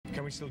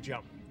can we still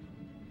jump?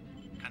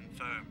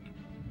 Confirmed.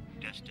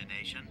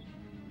 Destination?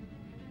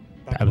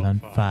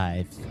 Babylon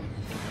 5.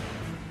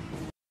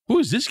 Who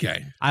is this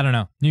guy? I don't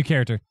know. New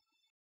character.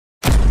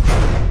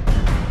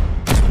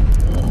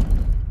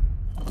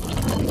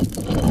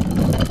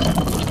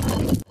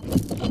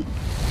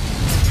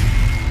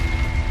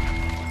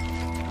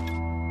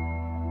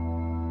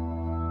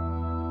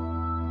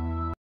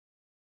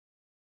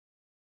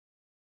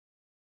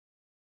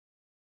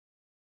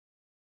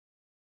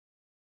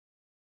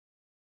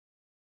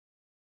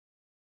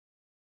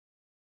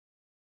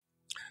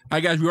 Hi,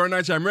 guys. We are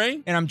Knights. I'm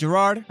Ray. And I'm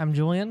Gerard. I'm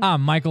Julien.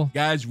 I'm Michael.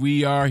 Guys,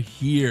 we are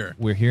here.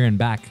 We're here and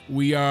back.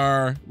 We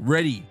are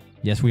ready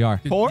Yes, we are.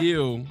 to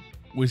deal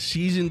with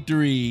Season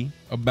 3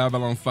 of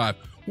Babylon 5.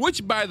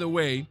 Which, by the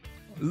way,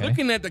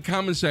 looking at the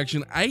comment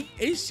section,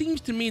 it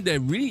seems to me that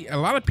really a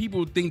lot of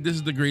people think this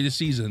is the greatest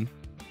season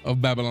of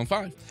Babylon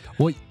 5.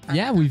 Well,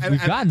 yeah, we've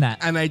gotten that.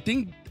 And I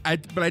think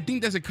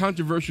that's a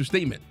controversial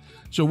statement.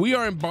 So we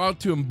are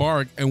about to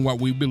embark on what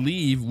we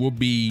believe will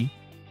be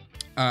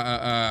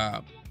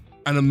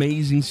an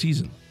amazing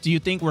season. Do you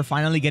think we're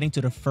finally getting to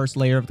the first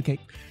layer of the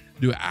cake?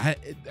 Dude,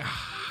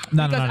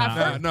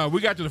 no, we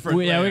got to the first.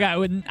 Yeah, we got.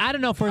 I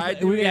don't know.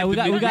 First, we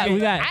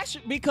got.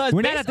 Actually, because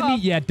We're not at the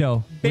meat yet,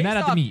 though. We're not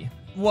at the meat.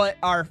 What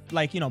our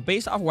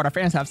based off what our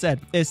fans have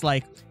said, it's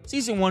like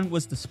season 1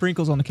 was the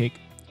sprinkles on the cake,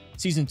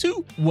 season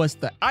 2 was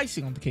the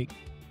icing on the cake,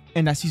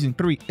 and that season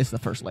 3 is the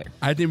first layer.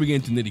 I think we're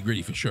getting to nitty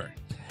gritty for sure.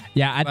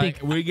 Yeah, I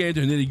think we're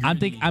getting to nitty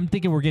gritty. I'm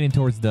thinking we're getting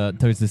towards the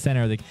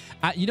center of the.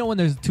 You know when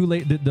there's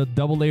the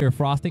double layer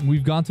frosting,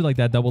 we've gone to like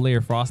that double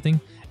layer frosting,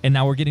 and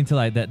now we're getting to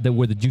like that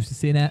where the juice is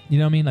sitting at. You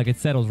know what I mean? Like it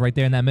settles right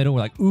there in that middle. We're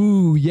like,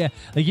 ooh yeah.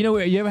 Like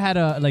you ever had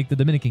like the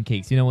Dominican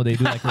cakes? You know what they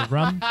do like with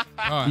rum?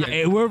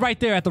 Yeah, we're right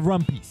there at the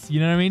rum piece. You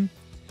know what I mean?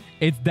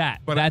 It's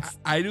that. But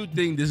I do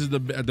think this is a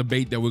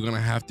debate that we're gonna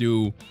have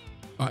to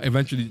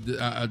eventually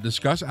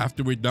discuss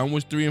after we're done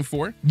with 3 and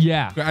 4.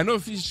 Yeah. I know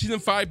if season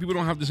 5 people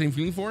don't have the same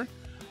feeling for.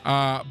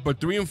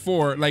 But 3 and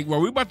 4, like what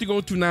we're about to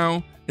go to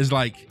now, is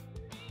like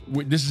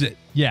this is it.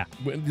 Yeah.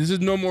 This is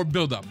no more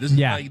build up. This is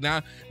like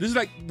now. This is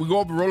like we go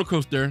up a roller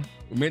coaster.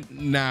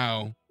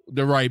 Now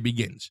the ride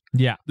begins.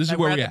 Yeah. This is Like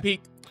where we're we're at the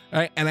at.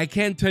 Right? And I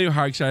can't tell you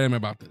how excited I am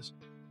about this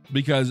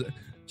because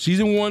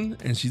season 1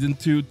 and season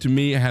 2 to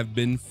me have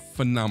been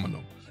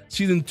phenomenal.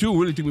 Season 2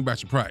 really took me by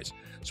surprise.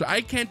 So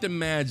I can't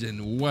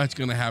imagine what's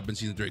gonna happen in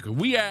season 3 because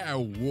we are at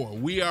war.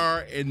 We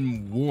are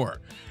in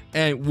war,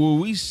 and will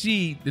we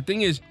see? The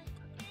thing is,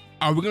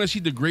 are we gonna see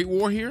the Great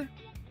War here?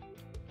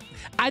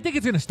 I think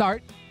it's gonna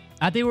start.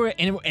 I think we're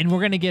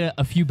gonna get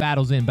a few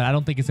battles in, but I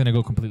don't think it's gonna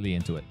go completely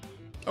into it.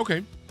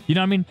 Okay. You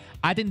know what I mean?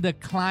 I think the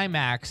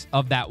climax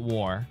of that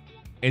war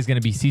is gonna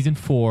be season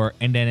 4,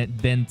 and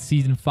then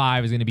season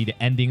 5 is gonna be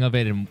the ending of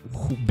it, and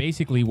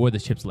basically where the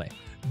ships lay.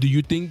 Do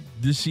you think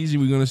this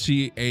season we're gonna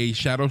see a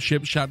shadow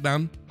ship shot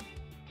down?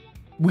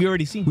 We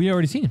already seen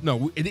it.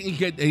 No, it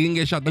didn't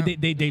get shot down.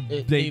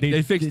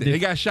 They fixed it. They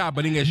got shot,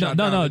 but didn't get shot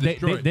down. No,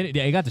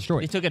 they got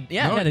destroyed. They took it.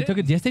 Yeah, Yeah, they took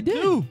it. Yes, they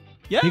did.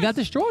 Yeah, They got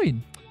destroyed.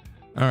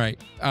 All right.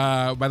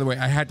 By the way,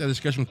 I had that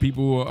discussion with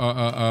people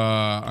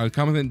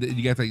commenting that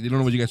you guys they don't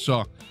know what you guys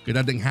saw because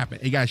that didn't happen.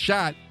 It got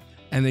shot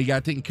and they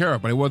got taken care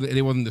of, but it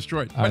wasn't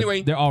destroyed. But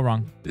anyway, they're all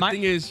wrong. The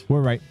thing is,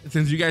 we're right.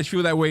 Since you guys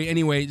feel that way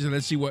anyway, so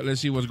let's see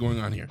what's going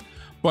on here.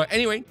 But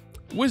anyway,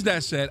 with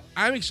that said,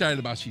 I'm excited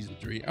about season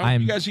 3.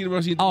 You guys seen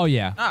about season 3? Oh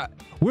yeah,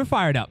 we're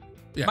fired up.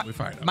 Yeah, we're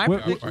fired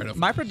up.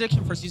 My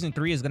prediction for season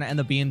 3 is gonna end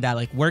up being that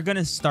like we're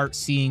gonna start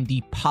seeing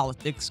the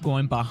politics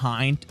going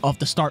behind of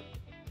the start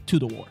to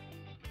the war.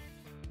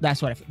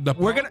 That's what I feel.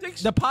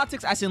 The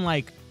politics, as in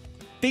like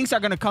things are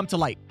gonna come to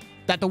light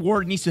that the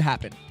war needs to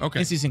happen. Okay.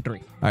 In season 3.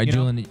 All right,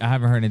 Julien, I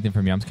haven't heard anything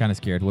from you. I'm kind of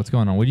scared. What's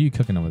going on? What are you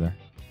cooking over there?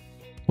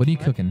 What are you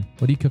cooking?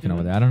 What are you cooking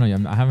over there? I don't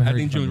know. I haven't heard. I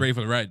think Julien's ready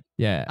for the ride.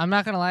 Yeah. I'm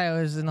not gonna lie. I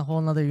was in a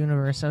whole nother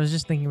universe. I was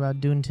just thinking about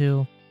Dune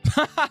 2.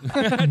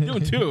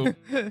 Dune 2.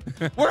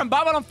 We're in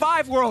Babylon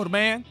 5 world,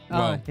 man.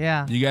 Oh,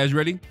 yeah. You guys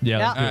ready?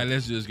 Yeah. All right,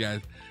 let's do this, guys.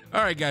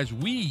 All right, guys.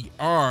 We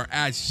are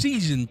at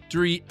season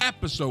 3,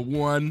 episode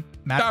 1,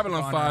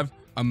 Babylon 5,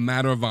 A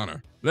Matter of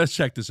Honor. Let's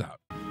check this out.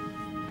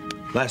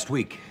 Last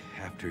week,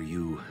 after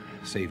you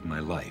saved my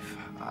life,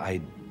 I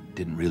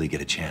didn't really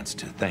get a chance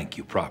to thank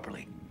you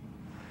properly.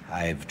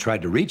 I've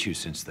tried to reach you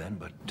since then,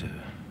 but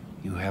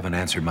you haven't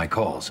answered my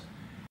calls.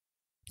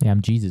 Yeah,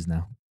 I'm Jesus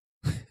now.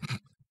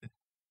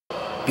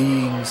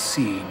 Being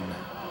seen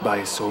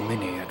by so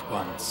many at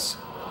once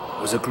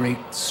was a great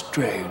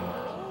strain.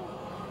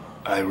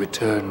 I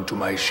returned to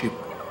my ship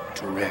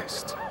to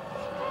rest.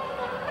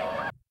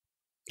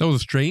 That was a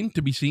strain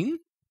to be seen?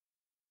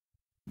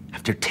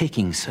 After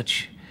taking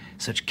such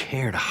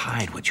care to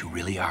hide what you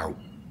really are,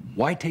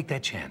 why take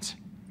that chance?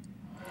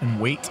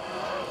 And wait.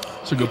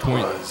 That's a good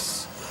point. It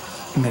was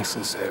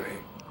necessary.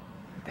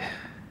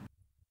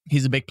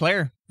 He's a big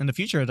player in the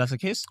future, if that's the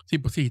case. See,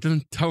 he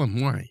doesn't tell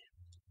him why.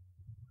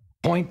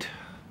 Point.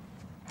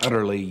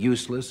 Utterly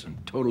useless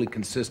and totally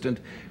consistent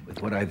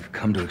with what I've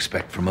come to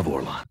expect from a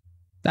Vorlon.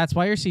 That's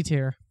why you're C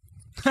tier.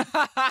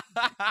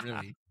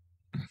 Really?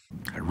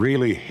 I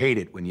really hate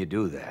it when you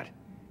do that.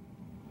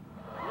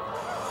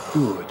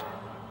 Good.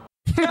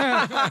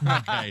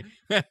 Okay.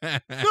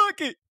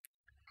 Fuck it.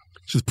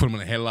 Just put him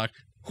in a headlock.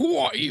 Who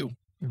are you?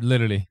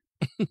 Literally.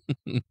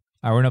 All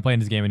right, we're not playing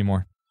this game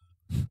anymore.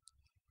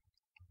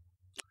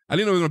 I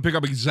didn't know we were going to pick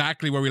up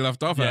exactly where we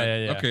left off at.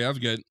 Yeah. Okay, that's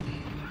good.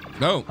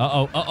 No.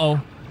 Uh-oh.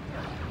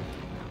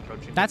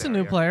 That's a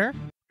new player.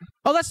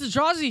 Oh, that's the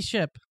Drazi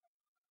ship.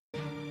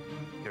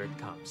 Here it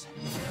comes.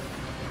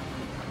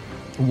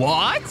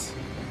 What?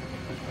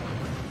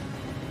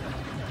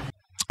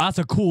 That's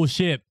a cool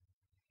ship.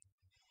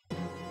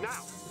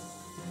 Now!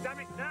 Damn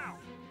it, now!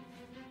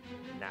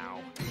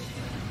 Now.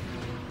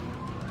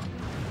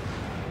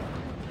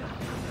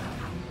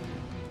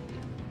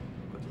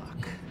 Good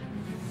luck.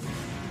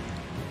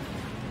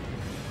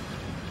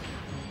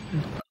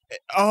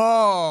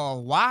 Oh,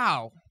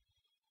 wow.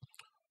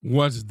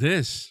 What's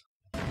this?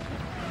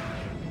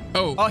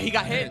 Oh. Oh, he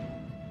got hit.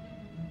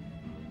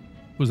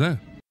 Who's that?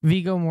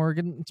 Viggo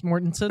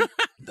Mortensen.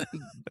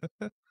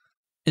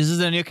 Is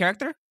this a new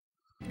character?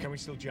 Can we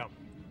still jump?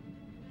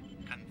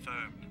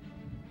 Confirmed.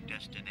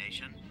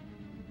 Destination?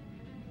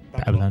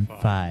 Babylon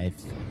 5.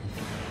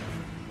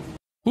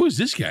 Who is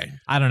this guy?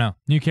 I don't know.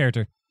 New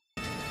character.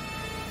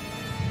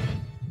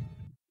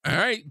 All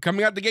right,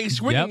 coming out the gate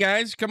swinging, Yep.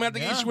 guys. Coming out the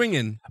gate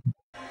swinging.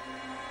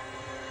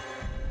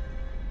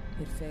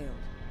 It failed.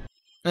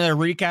 A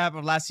recap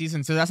of last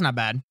season, so that's not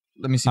bad.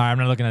 Let me see. All right, I'm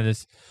not looking at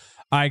this.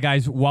 All right,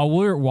 guys, while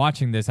we're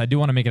watching this, I do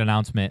want to make an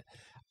announcement.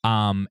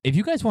 If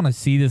you guys want to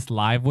see this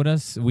live with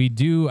us, we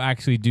do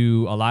actually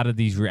do a lot of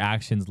these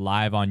reactions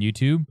live on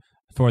YouTube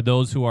for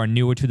those who are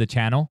newer to the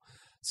channel.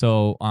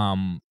 So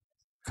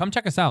come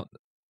check us out.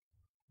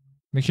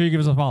 Make sure you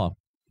give us a follow.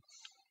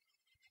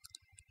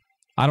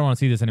 I don't want to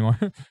see this anymore.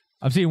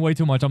 I'm seeing way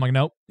too much. I'm like,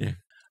 nope. Yeah.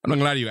 I'm not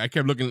gonna lie to you. I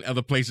kept looking at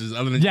other places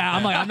other than. Yeah,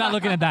 I'm like, I'm not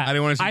looking at that. I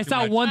didn't want to see I too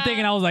saw much. one thing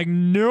and I was like,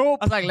 nope.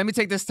 I was like, let me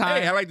take this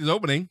time. Hey, I like this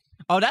opening.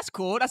 Oh, that's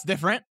cool. That's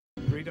different.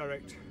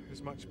 Redirect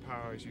as much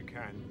power as you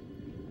can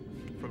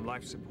from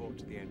life support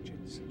to the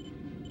engines.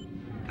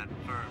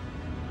 Confirmed.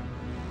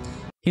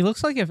 He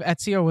looks like if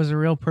Ezio was a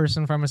real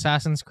person from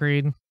Assassin's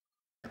Creed.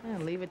 I'll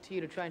leave it to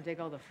you to try and take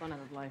all the fun out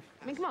of life.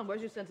 I mean, come on,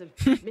 where's your sense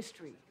of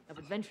mystery, of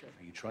adventure?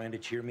 Are you trying to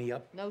cheer me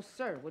up? No,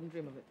 sir, wouldn't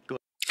dream of it.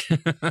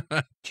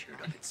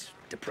 Cheered up. It's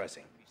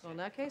depressing. Well, in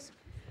that case,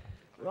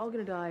 we're all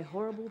gonna die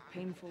horrible,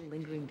 painful,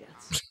 lingering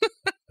deaths.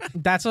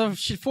 That's a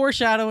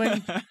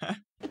foreshadowing.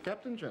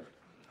 Captain Gerard,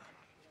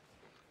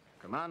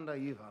 Commander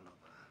Ivanova,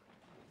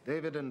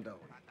 David and Dowie,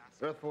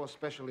 Earth Force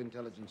Special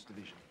Intelligence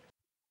Division.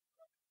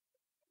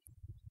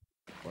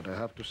 What I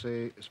have to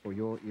say is for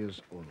your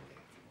ears only.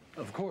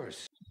 Of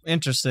course.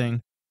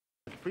 Interesting.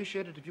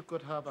 Appreciate it if you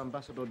could have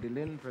Ambassador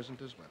DeLynn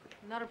present as well.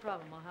 Not a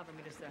problem, I'll have her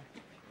meet us there.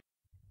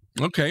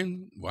 Okay.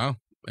 Wow.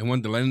 And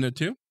one delay in there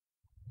too?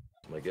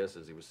 My guess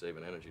is he was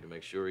saving energy to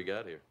make sure he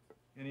got here.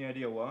 Any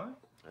idea why?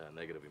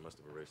 Negative. He must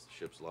have erased the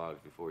ship's logs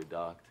before he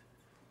docked.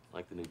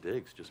 Like the new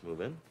digs, just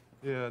move in.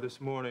 Yeah, this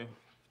morning.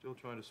 Still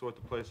trying to sort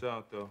the place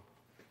out, though.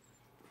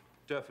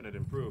 Definite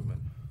improvement.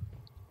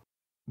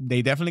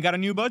 They definitely got a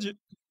new budget.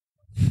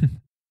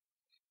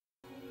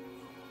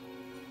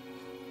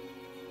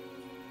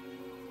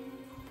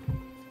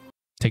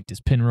 Take this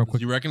pin real quick.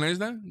 Did you recognize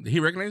that? Did he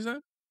recognize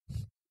that?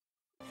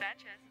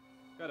 Sanchez,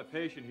 Got a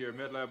patient here,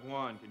 MedLab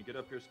 1. Can you get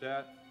up here,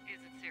 Stat? is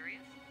it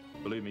serious?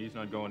 Believe me, he's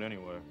not going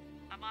anywhere.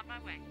 I'm on my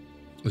way.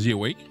 Is he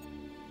awake?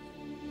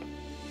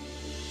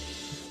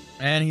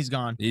 And he's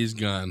gone. He's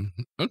gone.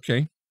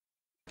 Okay.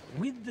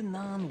 With the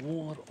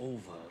non-war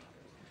over,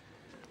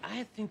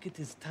 I think it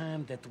is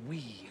time that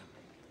we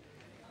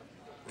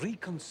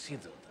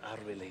reconsider our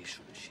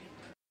relationship.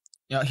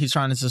 Yeah, he's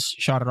trying to just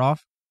shut it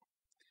off.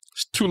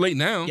 It's too late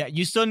now. Yeah,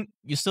 you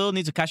still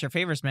need to cash your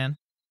favors, man.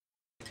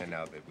 And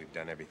now that we've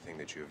done everything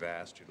that you've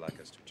asked, you'd like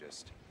us to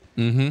just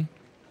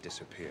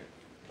disappear.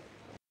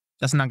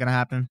 That's not gonna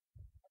happen.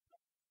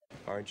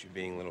 Aren't you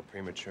being a little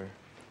premature?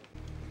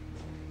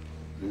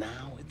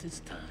 Now it is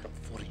time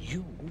for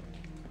you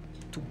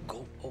to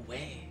go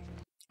away.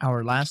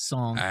 Our last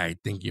song. I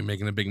think you're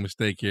making a big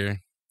mistake here.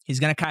 He's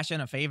gonna cash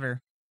in a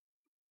favor.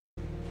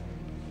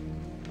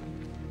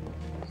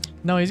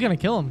 No, he's gonna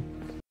kill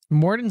him.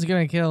 Morden's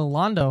gonna kill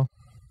Londo.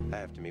 I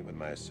have to meet with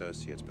my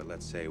associates, but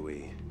let's say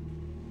we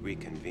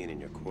reconvene in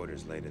your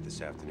quarters later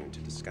this afternoon to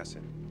discuss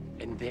it.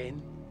 And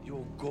then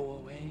you'll go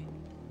away?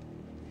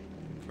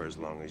 For as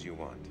long as you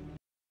want.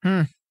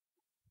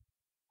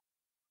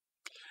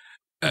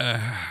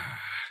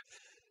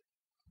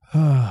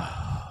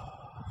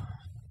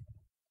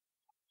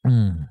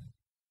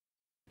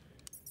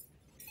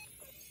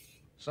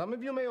 Some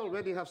of you may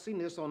already have seen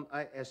this on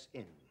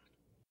ISN.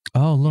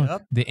 Oh,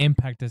 look. The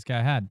impact this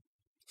guy had.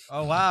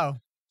 Oh, wow.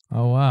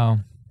 Oh, wow.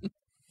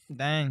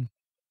 Dang.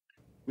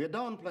 We're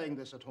downplaying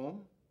this at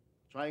home,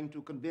 trying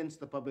to convince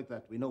the public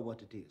that we know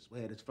what it is,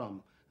 where it's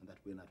from, and that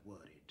we're not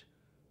worried.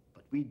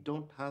 But we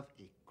don't have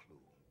a clue.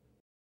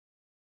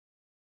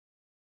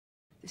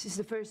 This is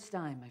the first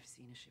time I've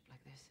seen a ship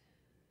like this.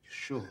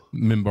 Sure.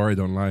 Minbari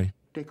don't lie.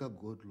 Take a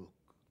good look.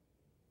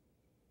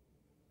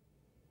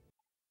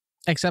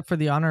 Except for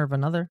the honor of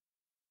another.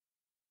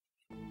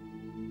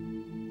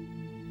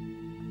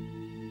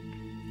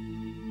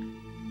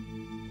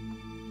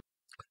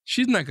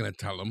 She's not gonna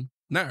tell him.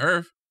 Not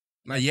Earth.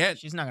 Not yet.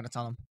 She's not gonna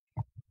tell him.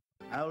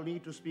 I'll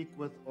need to speak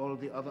with all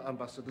the other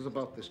ambassadors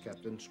about this,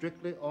 Captain,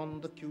 strictly on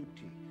the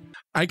QT.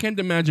 I can't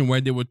imagine why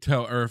they would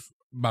tell Earth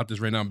about this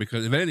right now,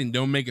 because if anything,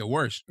 they'll make it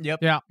worse. Yep.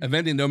 Yeah. If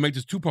anything, they'll make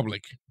this too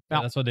public.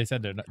 Yeah, that's what they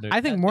said. They're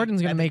I think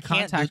Morden's gonna That they make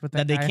can't contact do- with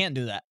that They guy. can't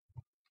do that.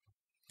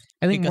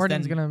 I think because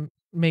Morden's then- gonna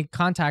make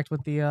contact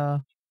with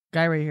the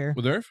guy right here.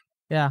 With Earth?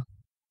 Yeah.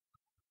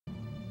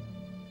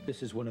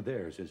 This is one of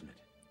theirs, isn't it?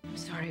 I'm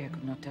sorry I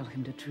could not tell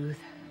him the truth.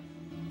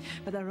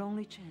 But our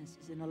only chance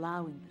is in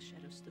allowing the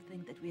shadows to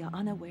think that we are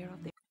unaware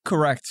of their...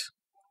 Correct.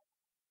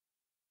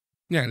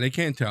 Yeah, they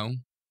can't tell.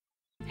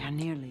 They are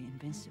nearly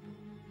invincible.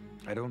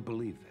 I don't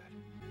believe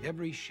that.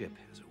 Every ship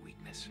has a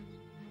weakness.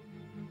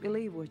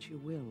 Believe what you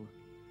will,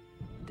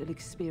 until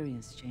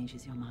experience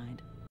changes your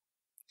mind.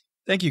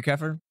 Thank you,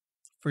 Kefir,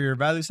 for your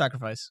value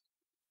sacrifice.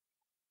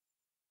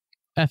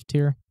 F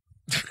tier.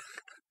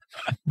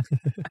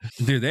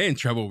 Dude, they in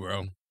trouble,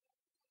 bro.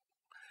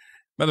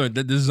 By the way,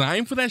 the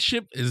design for that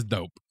ship is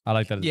dope. I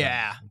like that.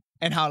 Yeah,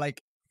 and how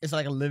like it's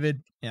like a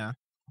livid. Yeah.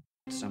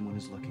 Someone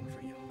is looking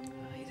for you.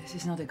 This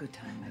is not a good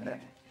time, my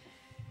dear.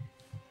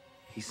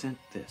 He sent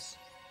this.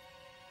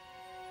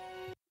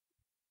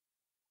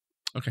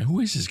 Okay, who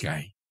is this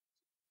guy?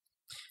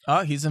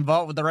 Oh, he's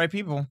involved with the right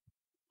people.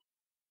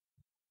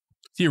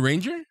 Is he a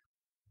ranger?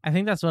 I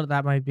think that's what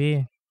that might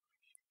be.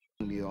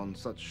 Only on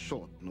such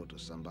short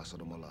notice,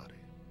 Ambassador Molari.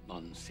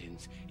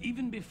 Nonsense.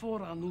 Even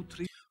before our new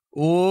treaty.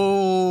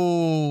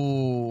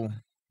 Oh.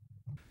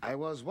 I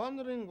was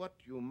wondering what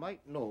you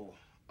might know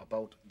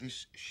about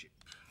this ship.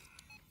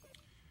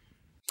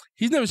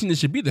 He's never seen this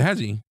ship either, has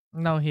he?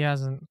 No, he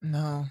hasn't.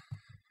 No.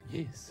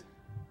 Yes.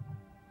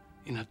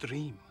 In a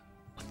dream.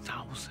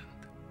 1,000.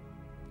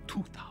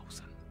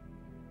 2,000.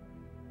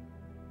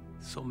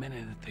 So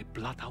many that they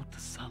blot out the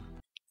sun.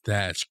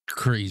 That's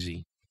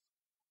crazy.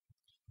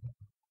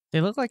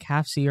 They look like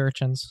half sea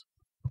urchins.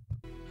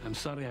 I'm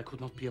sorry I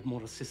could not be of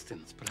more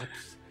assistance.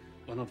 Perhaps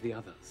one of the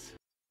others.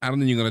 I don't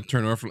think you're gonna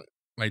turn off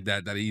like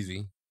that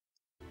easy.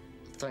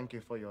 Thank you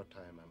for your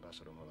time,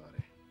 Ambassador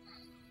Molari.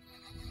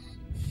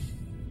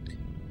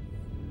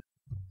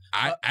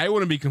 I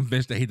wouldn't be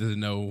convinced that he doesn't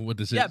know what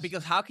this is. Yeah,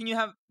 because how can you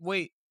have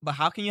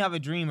how can you have a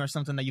dream or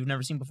something that you've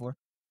never seen before?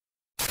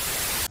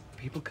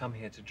 People come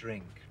here to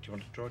drink. Do you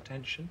want to draw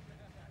attention?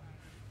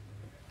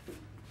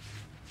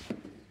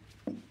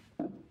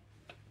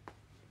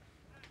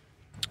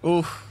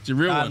 Oof. It's a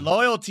real that one.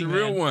 Loyalty, It's a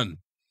real man. one.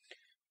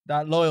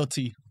 That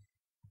loyalty.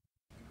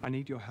 I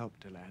need your help,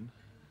 Delenn.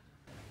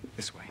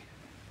 This way.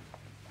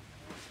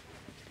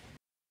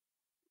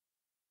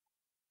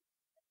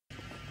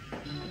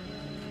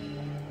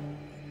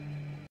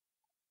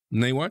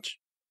 Night watch?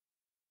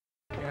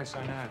 Yes,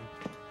 I know.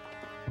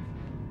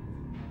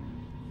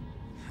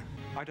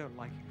 I don't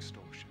like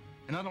extortion.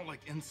 And I don't like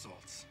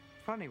insults.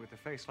 Funny, with a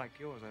face like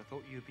yours, I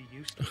thought you'd be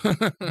used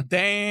to it.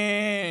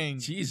 Dang.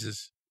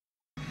 Jesus.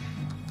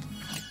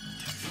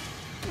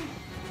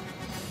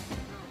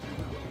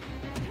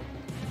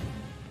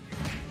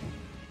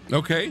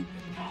 Okay.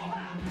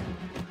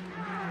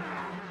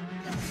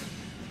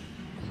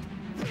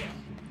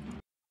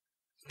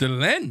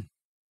 Delenn.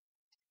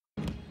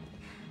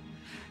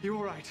 You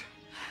all right?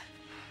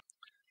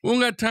 We don't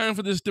got time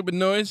for this stupid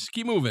noise.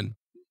 Keep moving.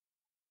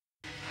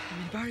 I'm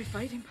in Barry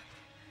fighting.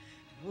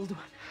 An old one.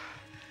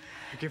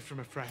 A gift from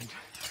a friend.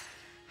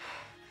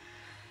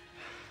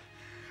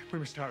 We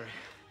must hurry.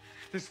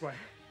 This way.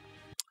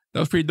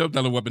 That was pretty dope, that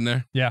little weapon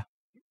there. Yeah.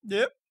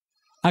 Yep.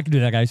 I can do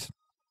that, guys.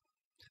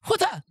 What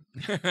the?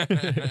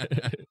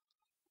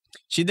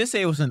 She did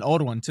say it was an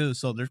old one too,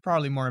 so there's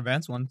probably more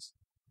advanced ones.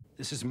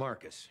 This is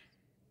Marcus.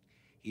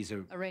 He's A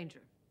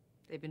ranger.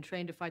 They've been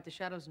trained to fight the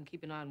shadows and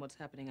keep an eye on what's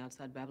happening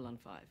outside Babylon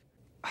 5.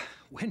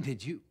 When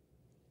did you...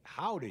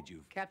 How did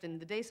you... Captain,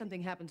 the day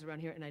something happens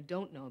around here and I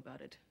don't know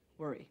about it,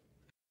 worry.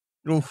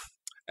 Oof.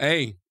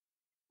 Hey.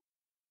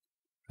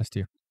 That's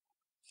tier.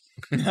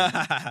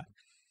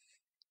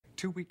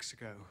 2 weeks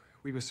ago,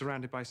 we were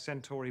surrounded by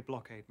Centauri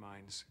blockade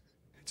mines.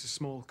 It's a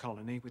small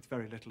colony with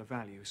very little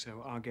value,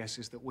 so our guess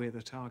is that we're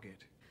the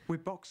target. We're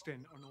boxed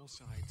in on all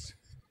sides.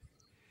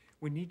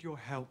 We need your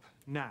help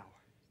now.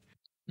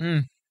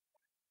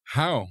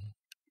 How?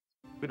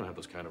 We don't have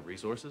those kind of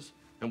resources,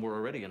 and we're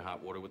already in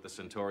hot water with the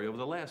Centauri over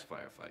the last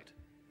firefight.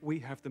 We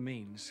have the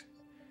means,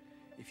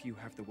 if you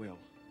have the will.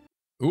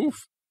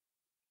 Oof.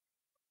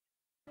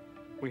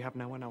 We have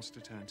no one else to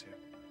turn to.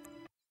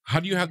 How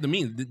do you have the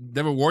means? Did they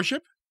have a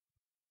warship?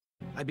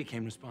 I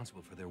became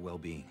responsible for their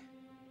well-being.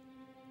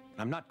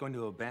 I'm not going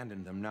to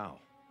abandon them now.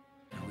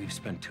 We've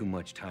spent too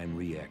much time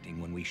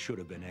reacting when we should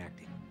have been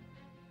acting.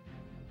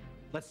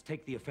 Let's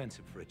take the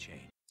offensive for a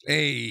change.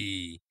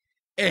 Hey.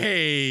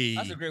 Hey.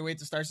 That's a great way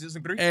to start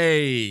season 3.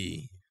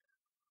 Hey.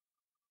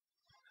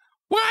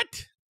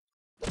 What?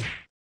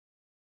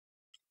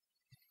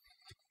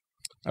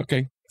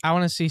 Okay. I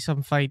want to see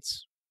some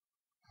fights.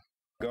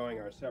 Going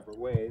our separate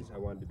ways, I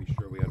wanted to be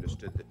sure we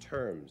understood the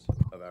terms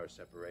of our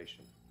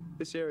separation.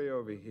 This area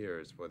over here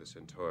is for the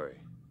Centauri.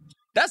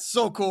 That's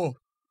so cool.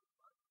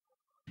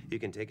 You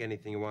can take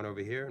anything you want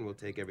over here, and we'll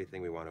take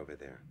everything we want over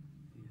there.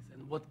 Yes,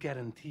 and what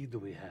guarantee do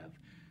we have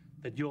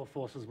that your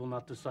forces will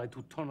not decide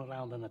to turn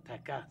around and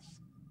attack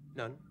us?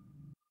 None.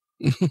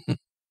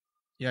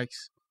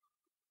 Yikes.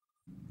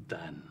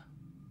 Then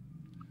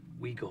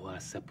we go our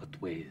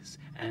separate ways,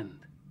 and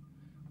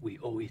we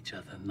owe each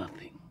other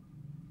nothing.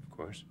 Of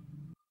course.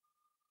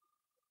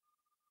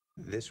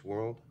 This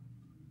world,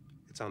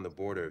 it's on the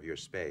border of your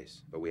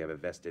space, but we have a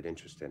vested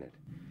interest in it.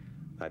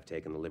 I've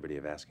taken the liberty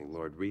of asking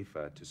Lord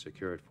Rifa to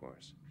secure it for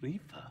us.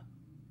 Rifa?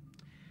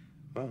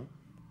 Well,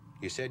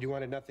 you said you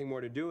wanted nothing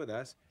more to do with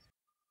us.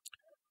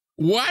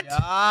 What?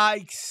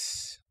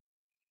 Yikes.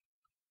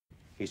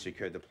 He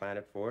secured the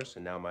planet for us,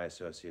 and now my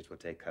associates will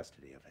take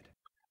custody of it.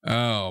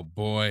 Oh,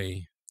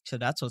 boy. So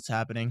that's what's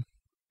happening.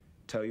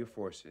 Tell your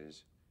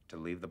forces to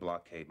leave the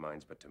blockade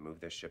mines, but to move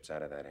their ships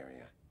out of that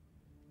area.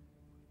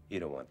 You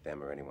don't want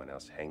them or anyone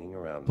else hanging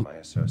around my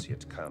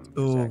associates come.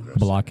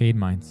 Blockade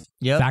mines.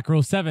 Yep.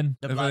 Sacro 7.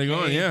 That's where they're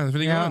going. Yeah, that's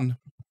where they're going.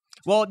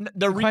 Well,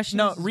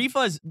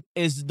 Rifa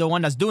is the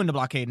one that's doing the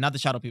blockade, not the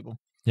shadow people.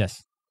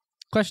 Yes.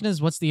 Question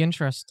is, what's the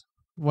interest?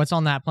 What's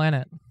on that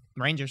planet?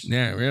 Rangers.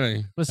 Yeah,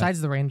 really.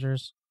 Besides the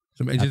Rangers.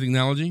 Some edge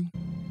technology?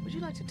 Would you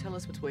like to tell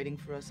us what's waiting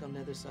for us on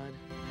the other side?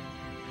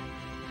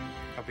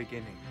 A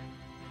beginning.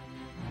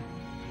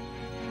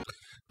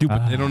 Dude,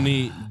 but they don't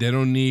need.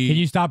 Can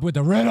you stop with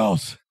the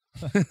riddles?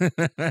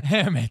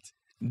 Damn it.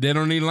 They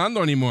don't need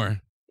Lando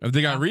anymore. If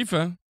they got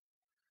Rifa.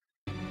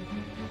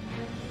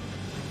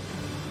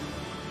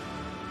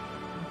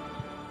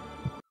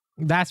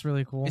 That's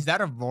really cool. Is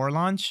that a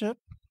Vorlon ship?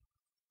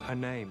 Her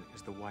name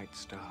is the White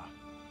Star.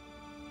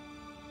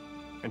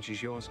 And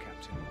she's yours,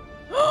 Captain.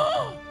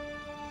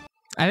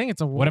 I think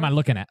it's a war. What am I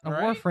looking at? A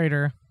war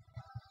freighter.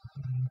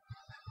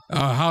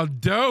 Oh, how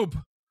dope.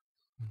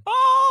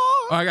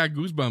 Oh, I got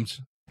goosebumps.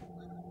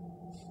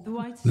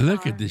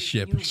 Look at this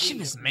ship. This ship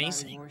is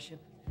amazing.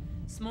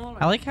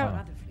 I like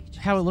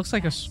how it looks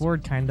like a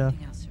sword, kind of.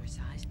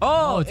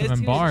 Oh, it's an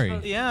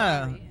Minbari.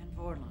 Yeah.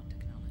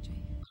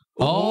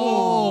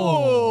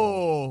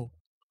 Oh,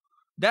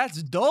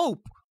 that's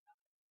dope.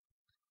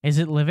 Is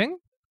it living?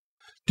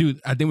 Dude,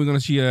 I think we're gonna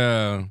see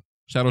a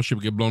shadow ship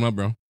get blown up,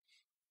 bro.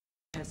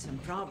 Had some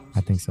problems.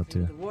 I think so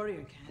too. The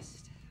warrior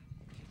caste.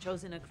 You've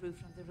chosen a crew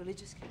from the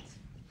religious caste.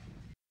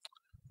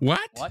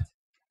 What? What?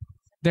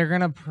 They're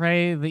gonna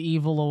pray the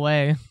evil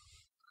away.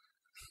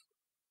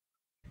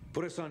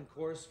 Put us on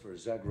course for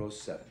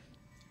Zagros 7.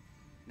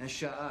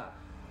 Nesha'a,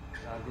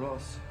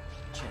 Zagros,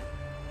 Chen.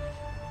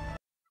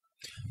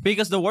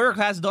 Because the warrior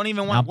class don't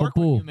even want to work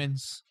with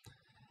humans.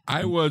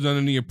 I was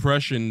under the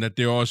impression that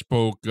they all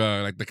spoke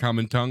like the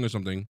common tongue or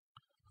something.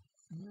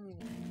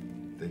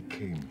 They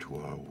came to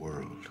our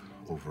world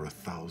over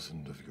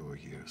 1,000 of your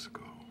years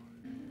ago.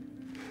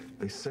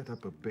 They set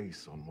up a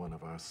base on one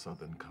of our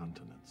southern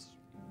continents.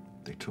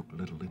 They took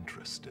little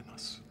interest in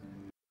us.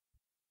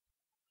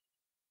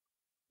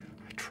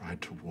 I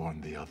tried to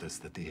warn the others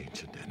that the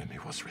ancient enemy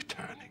was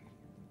returning,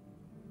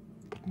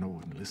 but no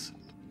one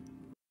listened.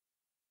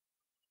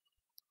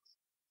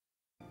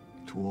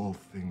 To all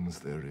things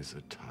there is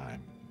a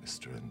time,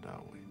 Mr.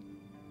 Endawi.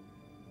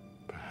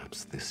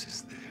 Perhaps this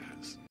is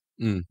theirs.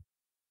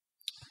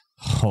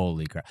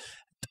 Holy crap.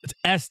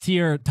 S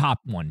tier top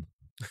one.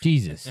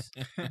 Jesus.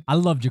 I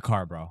loved your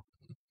car, bro.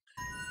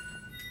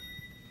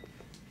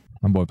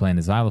 My boy playing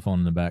the xylophone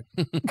in the back.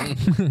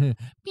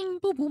 Bing,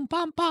 boom, boom,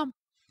 bam, bam.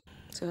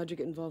 So how'd you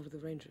get involved with the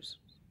Rangers?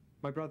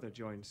 My brother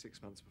joined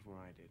 6 months before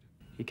I did.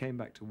 He came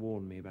back to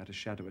warn me about a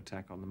shadow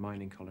attack on the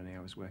mining colony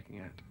I was working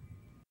at.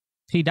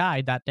 He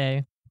died that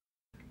day.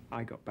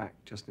 I got back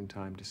just in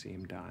time to see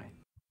him die.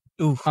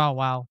 Oof. Oh,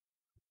 wow.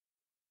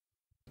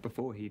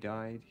 Before he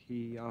died,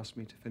 he asked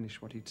me to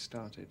finish what he'd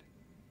started.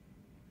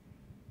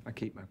 I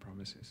keep my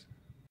promises.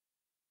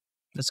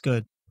 That's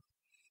good.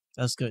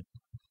 That's good.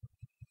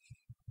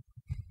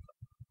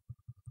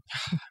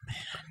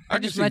 I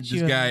just met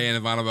this guy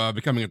and Ivanova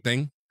becoming a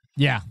thing.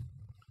 Yeah.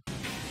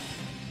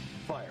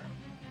 Fire.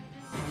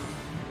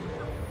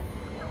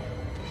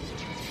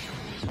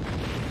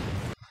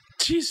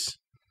 Jeez.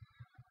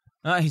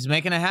 He's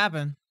making it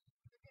happen.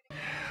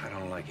 I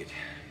don't like it.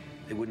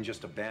 They wouldn't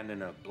just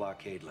abandon a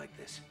blockade like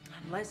this.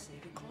 Unless they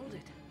recalled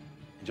it.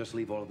 And just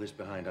leave all of this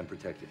behind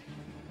unprotected.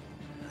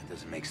 That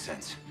doesn't make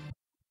sense.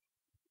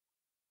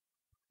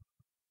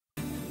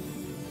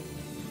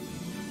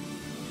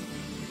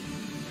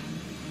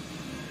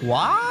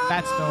 What?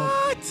 That's dope.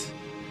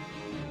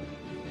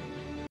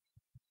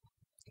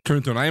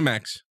 Turn to an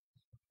IMAX.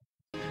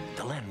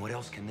 Delenn, what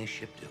else can this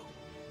ship do?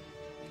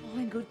 All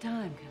in good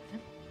time, Captain.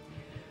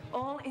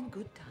 All in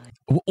good time.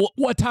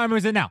 What time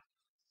is it now?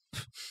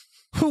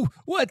 Who?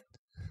 What?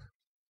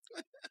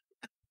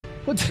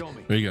 Show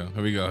me. Here we go.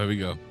 Here we go. Here we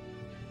go.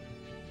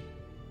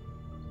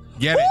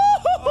 Get it.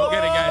 Go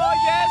get it, guys.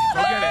 Yes,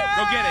 go get it.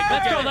 Go get it. Go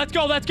Let's get go. it. Let's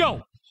go. Let's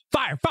go.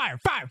 Fire, fire,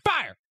 fire,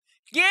 fire.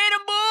 Get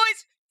him,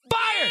 boys.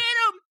 Fire. Get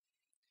him.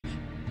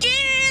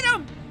 Get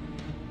him.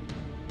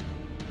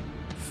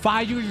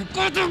 Fire your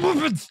goddamn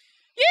weapons.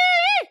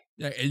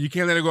 Yeah. Yeah, you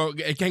can't let it go.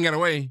 It can't get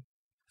away.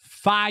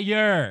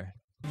 Fire.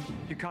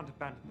 You can't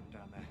abandon them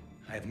down there.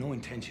 I have no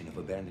intention of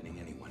abandoning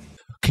anyone.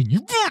 Can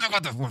you burn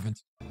about the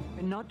weapons?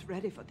 We're not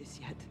ready for this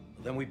yet.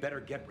 Then we better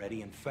get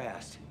ready and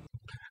fast.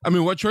 I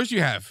mean, what choice do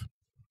you have?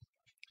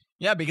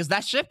 Yeah, because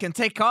that ship can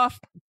take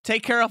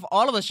care of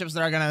all of the ships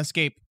that are gonna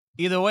escape.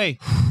 Either way.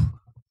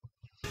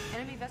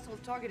 Enemy vessels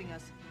targeting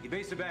us.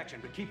 Evasive action,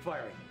 but keep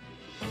firing.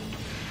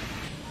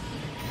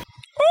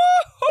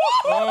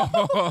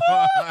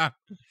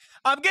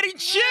 I'm getting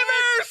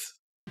shivers!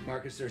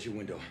 Marcus, there's your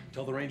window.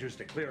 Tell the Rangers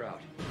to clear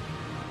out.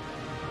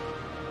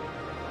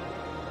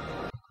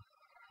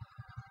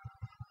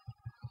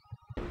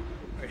 All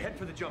right, head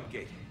for the jump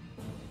gate.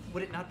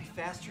 Would it not be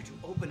faster to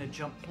open a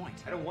jump point?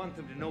 I don't want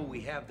them to know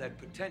we have that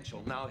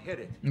potential. Now hit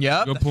it.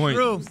 Yep, Good that's point.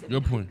 true.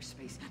 Good point.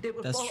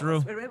 That's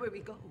true. Wherever we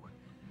go.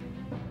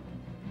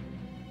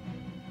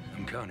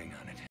 I'm counting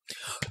on it.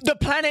 The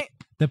planet.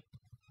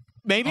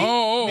 Maybe.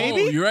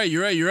 Maybe. You're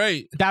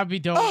right. That would be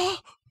dope.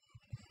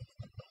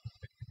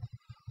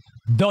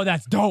 No,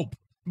 that's dope.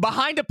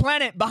 Behind the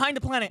planet. Listen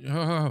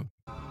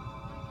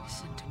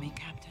to me,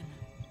 Captain.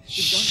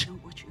 You don't know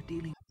what you're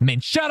dealing with. Man,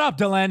 shut up,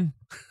 Dylan.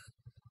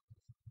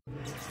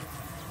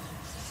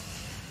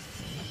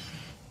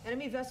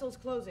 Enemy vessels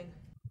closing.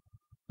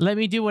 Let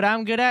me do what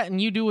I'm good at,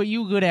 and you do what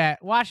you good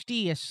at. Watch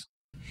this.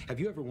 Have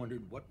you ever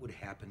wondered what would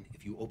happen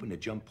if you opened a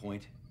jump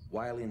point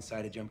while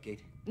inside a jump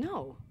gate?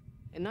 No,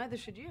 and neither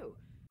should you.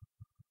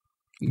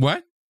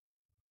 What?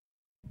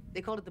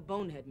 They called it the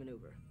bonehead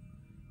maneuver.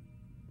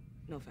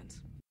 No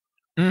offense.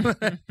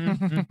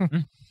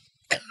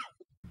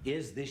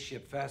 Is this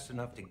ship fast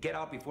enough to get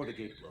out before the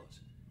gate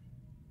blows?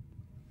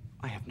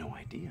 I have no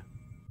idea.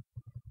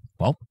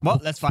 Well,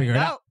 let's find figure it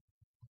out.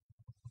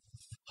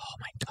 Oh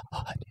my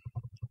God.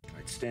 All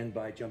right, stand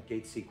by jump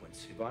gate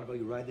sequence. Ivanova,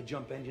 you ride the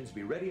jump engines.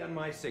 Be ready on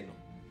my signal.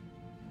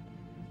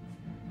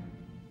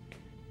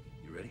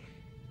 You ready?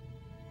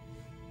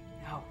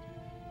 No,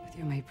 but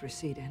you may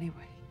proceed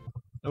anyway.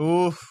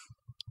 Oof.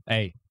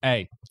 Hey.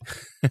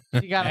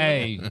 She got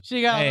a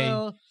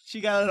little.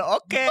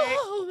 Okay.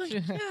 Oh my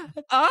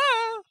God.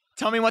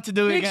 Tell me what to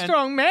do Big again.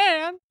 strong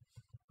man.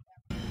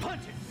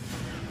 Punch it.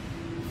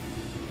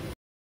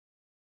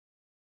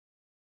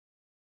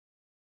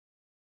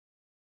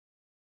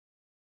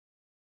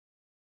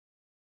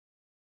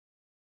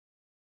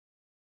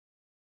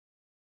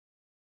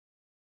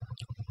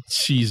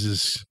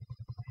 Jesus.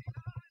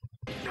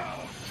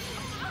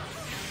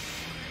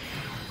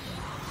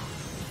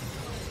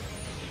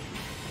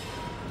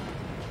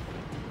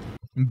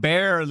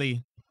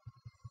 Barely.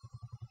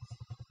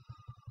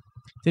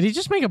 Did he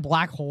just make a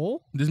black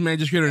hole? This man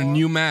just created a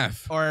new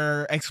math.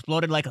 Or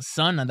exploded like a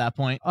sun at that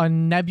point. A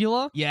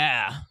nebula?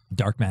 Yeah.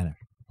 Dark matter.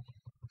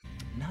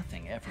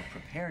 Nothing ever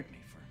prepared me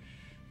for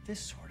this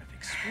sort of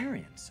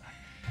experience.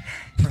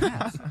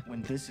 Perhaps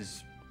when this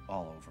is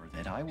all over,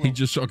 that I will He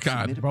just saw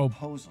God. submit a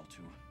proposal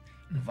to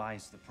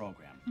revise the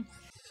program.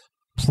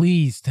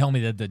 Please tell me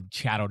that the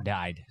shadow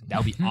died.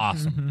 That would be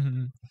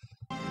awesome.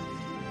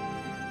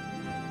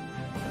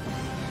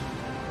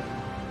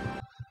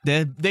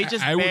 They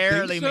just I would think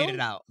barely so. made it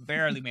out.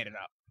 Barely made it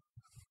out.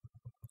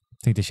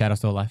 Think the shadow's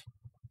still alive?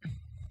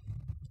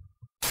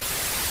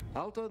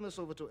 I'll turn this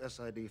over to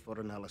SID for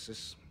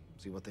analysis,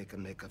 see what they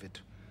can make of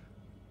it.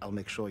 I'll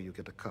make sure you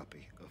get a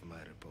copy of my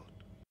report.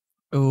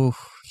 Oh,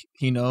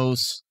 he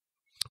knows.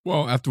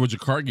 Well, afterwards, your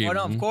card game. Oh,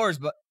 no, of course,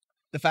 but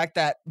the fact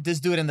that this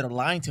dude ended up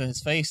lying to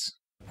his face.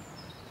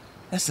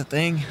 That's the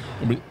thing.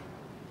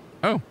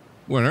 Oh,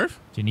 what on earth?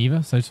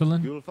 Geneva,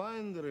 Switzerland? You'll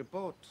find the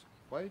report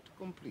quite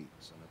complete,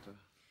 Senator.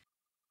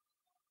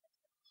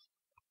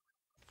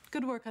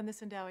 Good work on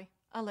this, Indawi.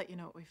 I'll let you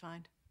know what we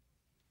find.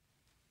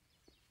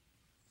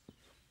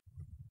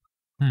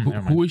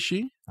 Who is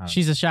she?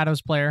 She's a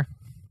Shadows player.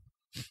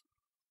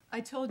 I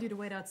told you to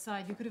wait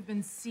outside. You could have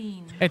been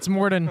seen. It's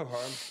Morden. No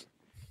harm.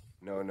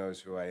 No one knows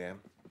who I am.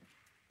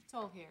 It's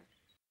all here.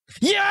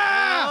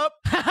 Yeah!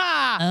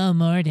 Oh,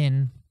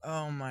 Morden.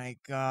 Oh my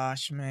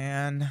gosh,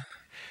 man.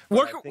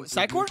 Work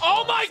Psych Ward?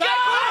 Oh my God!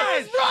 I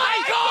was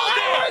right!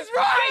 I was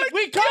right!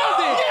 We called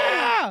it!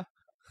 Yeah!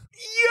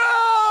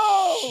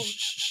 Yo!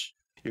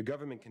 Your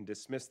government can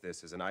dismiss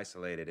this as an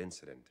isolated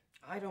incident.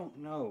 I don't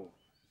know.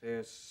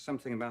 There's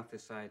something about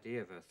this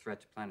idea of a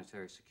threat to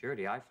planetary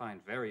security I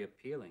find very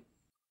appealing.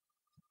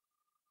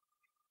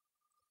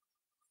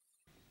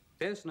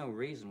 There's no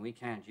reason we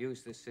can't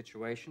use this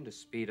situation to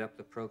speed up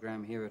the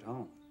program here at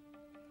home.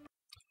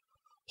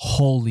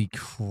 Holy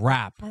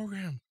crap.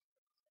 Program.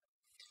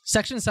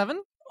 Section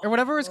 7? Or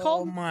whatever it's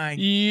called? Oh my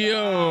Yo.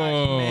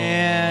 God,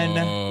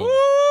 man. Woo!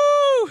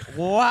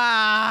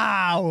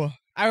 Wow.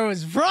 I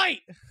was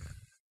right.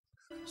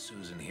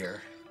 Susan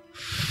here.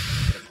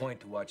 At a point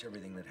to watch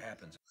everything that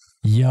happens.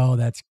 Yo,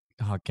 that's...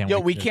 Oh, can't Yo,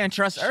 wait we to- can't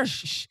trust Earth.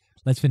 Shh.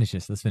 Let's finish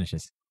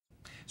this.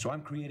 So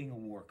I'm creating a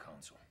war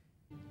council.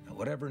 Now,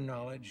 whatever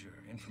knowledge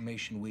or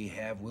information we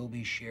have will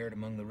be shared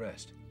among the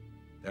rest.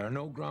 There are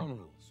no ground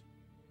rules.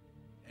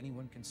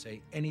 Anyone can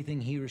say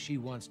anything he or she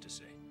wants to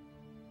say.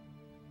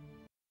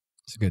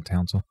 It's a good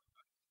council.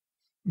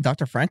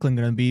 Dr. Franklin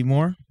gonna be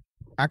more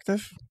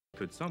active?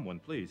 Could someone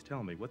please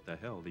tell me what the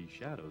hell these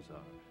shadows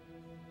are?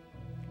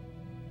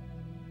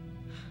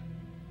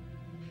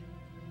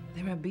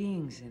 There are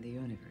beings in the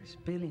universe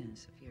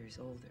billions of years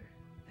older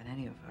than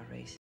any of our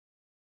races.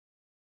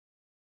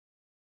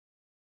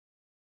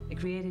 They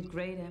created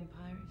great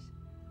empires,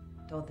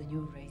 taught the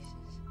new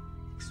races,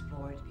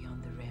 explored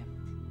beyond the rim.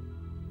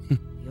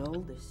 The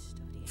oldest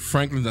of the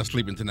Franklin's not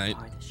sleeping tonight.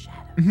 are the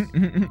shadows.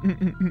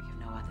 You've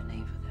no other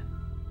name for them.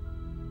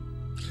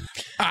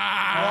 What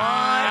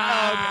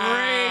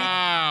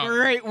a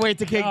great way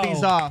to kick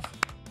things off.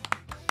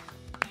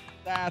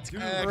 That's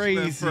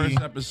crazy. First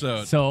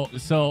episode. So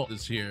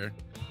this here.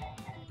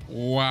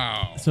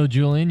 Wow. So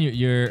Julien,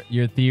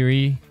 your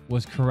theory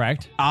was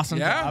correct. Awesome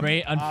Yeah. job.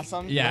 Ray,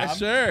 Awesome yeah, job.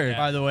 sure.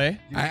 By the way.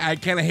 I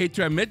kind of hate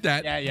to admit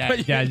that. Yeah.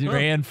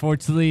 Ray,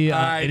 unfortunately,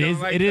 I it don't is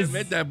like it to is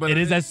admit that, but it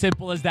it is as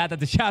simple as that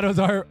the shadows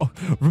are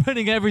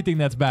running everything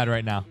that's bad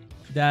right now.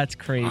 That's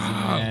crazy,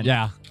 man.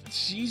 Yeah.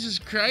 Jesus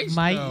Christ.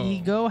 My no.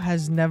 ego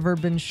has never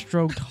been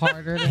stroked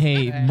harder than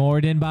Hey, today.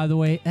 Morden, by the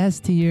way, S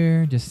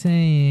tier. Just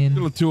saying.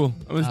 Still a tool.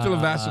 I mean, still a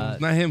vassal.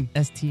 It's not him.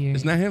 S tier.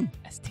 It's not him.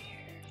 S tier.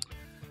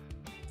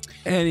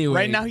 Anyway.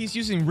 Right now he's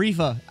using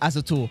Riva as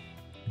a tool.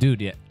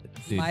 Dude, yeah.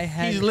 Dude. My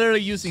head He's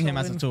literally is using him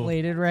as a tool.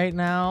 inflated right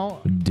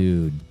now.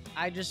 Dude.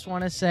 I just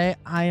want to say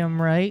I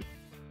am right.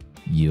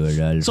 You're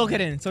a Soak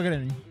it in. Soak it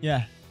in.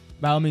 Yeah.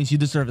 By all means, you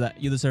deserve that.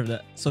 You deserve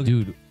that. So,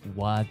 dude,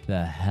 what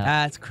the hell?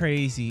 That's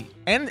crazy.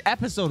 And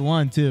episode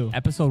 1 too.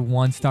 Episode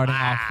 1 starting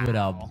off with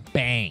a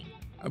bang.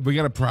 We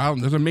got a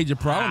problem. There's a major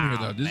problem here,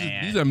 though.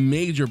 These are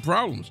major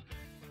problems.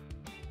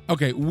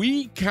 Okay,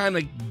 we kind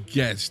of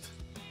guessed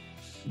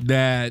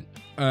that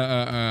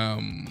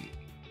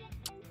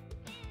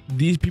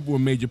these people were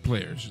major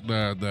players.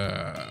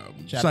 The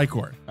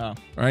Psychor,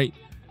 right?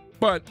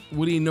 But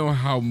we didn't know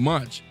how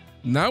much.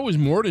 Now is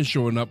Morden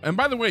showing up, and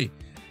by the way,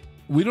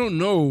 we don't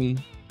know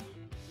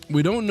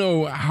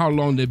how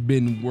long they've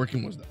been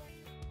working with them.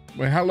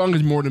 Like, how long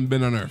has Morden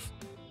been on Earth?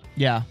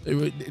 Yeah.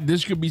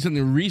 This could be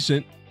something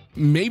recent,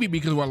 maybe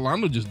because of what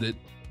Lando just did.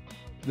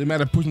 They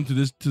might have pushed him to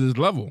this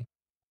level,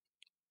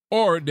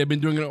 or they've been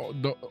doing it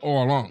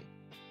all along.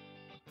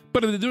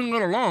 But if they're doing it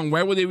all along,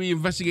 why would they be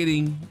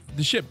investigating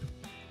the ship?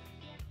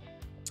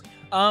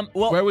 Well,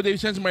 why would they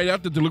send somebody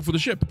out there to look for the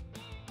ship?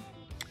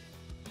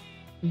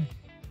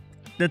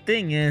 The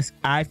thing is,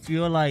 I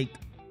feel like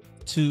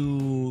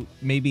to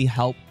maybe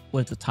help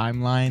with the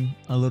timeline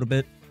a little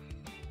bit,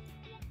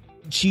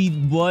 she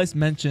did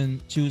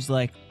mention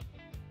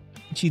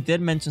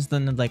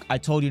something like, I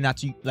told you not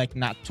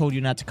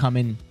to come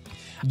in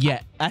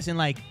yet. As in,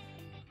 like,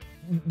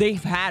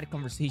 they've had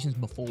conversations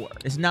before.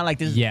 It's not like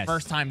this is the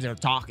first time they're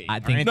talking.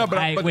 I think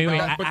I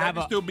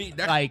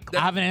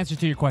have an answer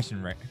to your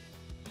question, Rick.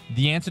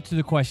 The answer to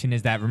the question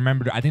is that,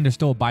 remember, I think there's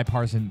still a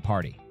bipartisan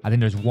party. I think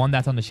there's one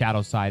that's on the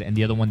shadow side and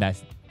the other one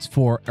that's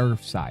for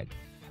Earth side.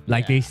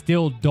 Like, they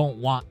still don't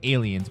want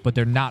aliens, but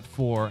they're not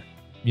for,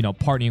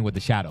 partnering with the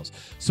shadows.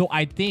 So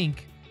I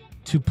think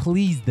to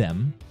please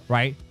them,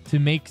 right, to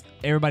make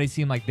everybody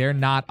seem like they're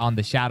not on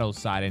the shadow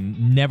side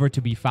and never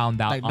to be found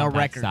out Like, on no that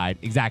record. side.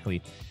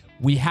 Exactly.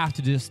 We have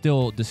to just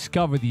still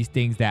discover these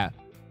things that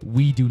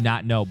we do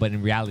not know, but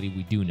in reality,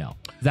 we do know.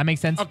 Does that make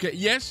sense? Okay,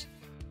 yes,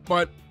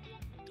 but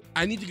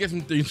I need to get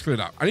some things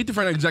cleared out. I need to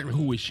find out exactly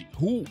who is she.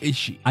 Who is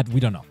she? We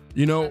don't know.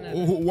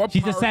 What?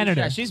 She's a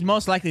senator. Yeah, she's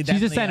most likely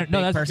She's a senator.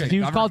 No, that's person she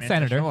in was called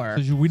government, senator. for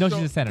sure. So we know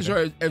she's a senator.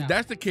 So if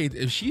that's the case,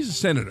 if she's a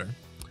senator,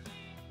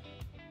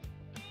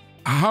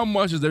 how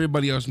much does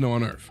everybody else know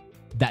on Earth?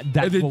 That's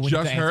is it what we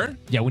just need to her? answer.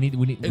 Yeah, we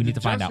need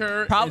to find out.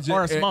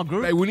 Or a small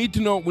group. Like, we need to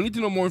know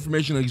more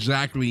information on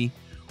exactly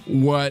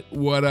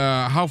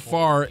how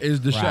far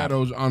is the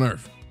shadows on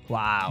Earth.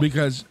 Wow.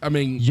 Because I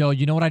mean, yo,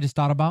 you know what I just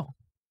thought about?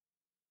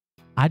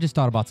 I just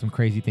thought about some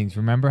crazy things.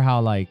 Remember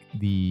how, like,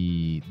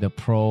 the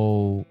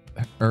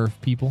pro-Earth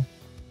people?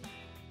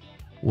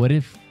 What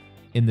if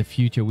in the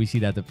future we see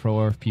that the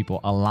pro-Earth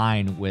people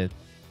align with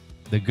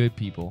the good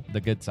people,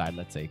 the good side,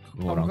 let's say,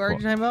 quote Home Guard,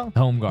 unquote. you're talking about?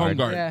 Home Guard. Home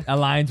Guard. Yeah.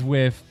 Aligns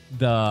with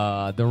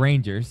the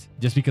Rangers,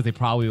 just because they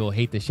probably will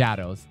hate the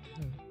shadows,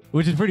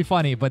 which is pretty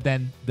funny. But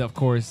then, of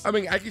course, I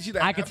mean, I can see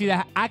that. I could see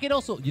that. I could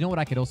also, you know what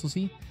I could also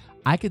see?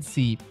 I could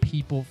see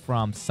people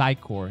from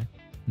Psychor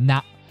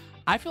not.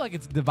 I feel like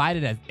it's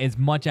divided as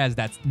much as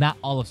that's not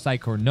all of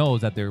Psychor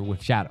knows that they're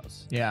with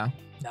shadows. Yeah.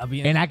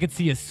 And I could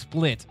see a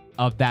split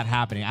of that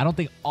happening. I don't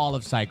think all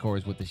of Psychor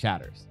is with the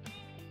shadows.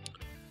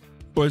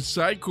 But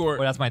Psychor.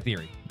 Well, that's my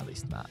theory. At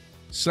least not.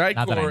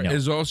 Psychor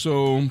is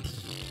also.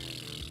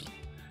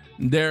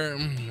 They're.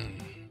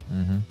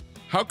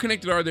 How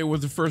connected are they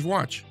with the First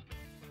Watch?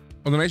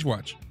 Or the Night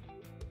Watch?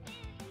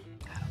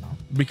 I don't know.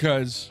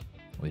 Because.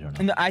 We don't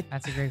know.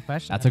 That's a great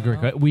question. That's a great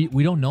question.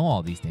 We don't know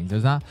all these things.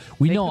 There's not.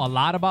 We know a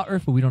lot about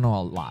Earth, but we don't know a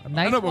lot about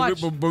I know,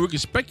 but we can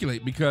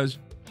speculate because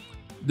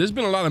there's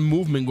been a lot of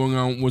movement going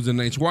on with the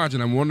Night's Watch,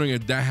 and I'm wondering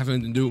if that has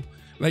anything to do.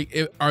 Like,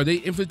 are they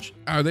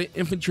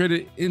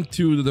infiltrated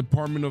into the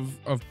Department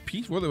of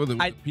Peace? What was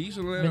it? Peace?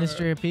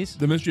 Ministry of Peace.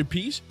 The Ministry of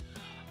Peace.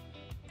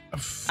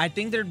 I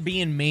think they're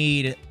being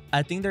made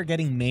I think they're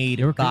getting made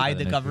They were created by by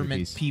the the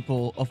government Newbies.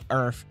 people of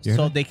Earth You heard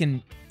so that? they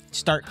can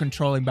start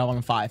controlling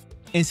Babylon 5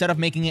 instead of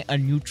making it a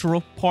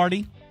neutral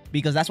party,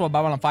 because that's what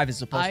Babylon 5 is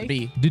supposed to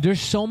be. Dude, there's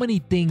so many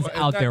things Well, it's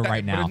out not there that-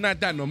 right But now. it's not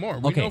that no more.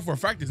 We Okay. know for a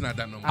fact it's not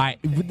that no more. All right,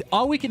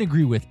 all we can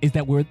agree with is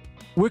that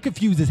we're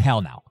confused as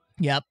hell now.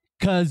 Yep.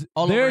 Because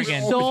All over there's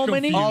again. so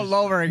many. All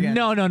over again.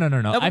 No. No, I but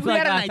feel we like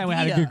had an last time we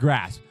had a idea. good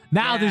grasp.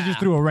 Now they just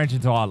threw a wrench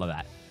into all of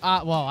that.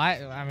 Well,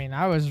 I mean,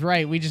 I was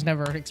right. We just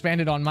never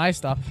expanded on my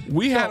stuff.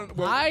 We So, had,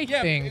 well, I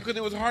yeah, think, because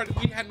it was hard.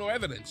 We had no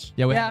evidence.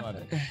 Yeah, we Yeah. had no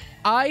evidence.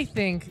 I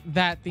think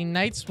that the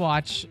Night's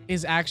Watch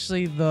is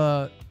actually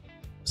the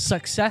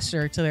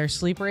successor to their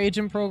sleeper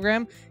agent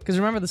program. Because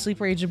remember, the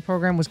sleeper agent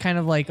program was kind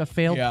of like a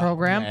failed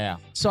program. Yeah.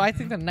 So I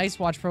think the Night's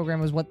Watch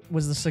program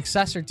was the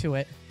successor to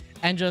it,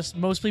 and just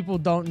most people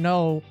don't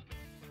know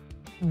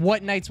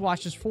what Night's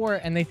Watch is for,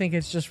 and they think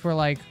it's just for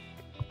like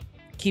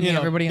keeping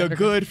everybody the under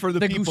good for the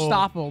people.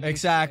 Gestapo. basically.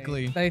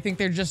 Exactly. They think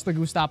they're just the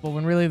Gestapo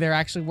when really they're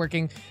actually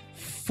working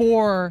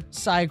for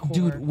Psychor.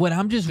 Dude, what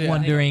I'm just Yeah.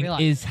 wondering They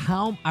don't is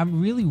I'm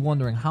really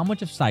wondering how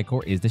much of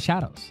Psychor is the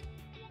shadows.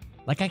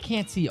 Like I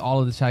can't see all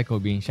of the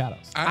Psychor being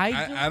shadows.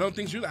 I don't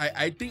think so.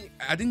 I think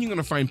you're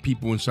gonna find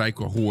people in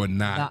Psycho who are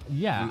not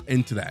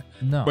into that.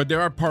 No. But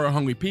there are power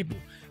hungry people,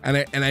 and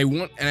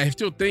I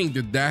still think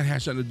that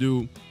has something to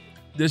do.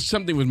 There's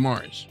something with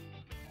Mars.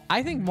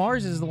 I think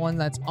Mars is the one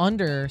that's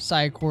under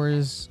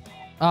Psychor's,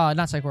 not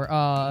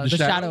Psychor, the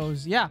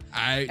shadows. Yeah.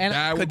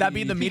 Could that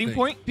be the meeting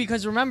point?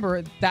 Because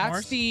remember, that's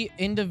Mars? the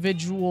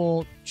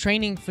individual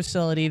training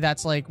facility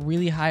that's like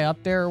really high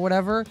up there or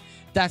whatever.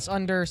 That's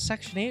under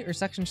Section 8 or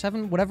Section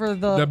 7, whatever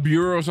The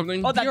Bureau or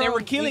something. Oh, that they Bureau-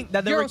 were killing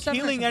Bureau 7 or killing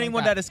something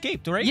anyone like that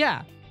escaped, right?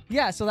 Yeah.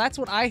 Yeah, so that's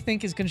what I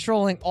think is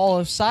controlling all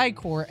of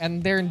Psychor,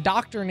 and they're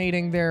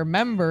indoctrinating their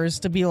members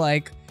to be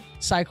like,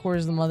 Psychor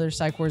is the mother,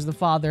 Psychor is the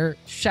father,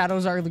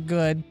 shadows are the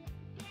good.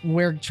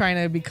 We're trying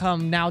to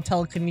become now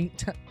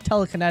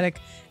telekinetic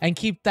and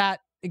keep that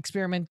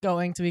experiment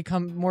going to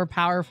become more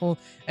powerful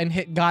and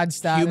hit God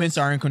status. Humans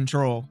are in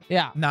control.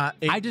 Yeah.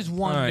 I just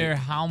wonder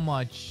how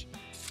much.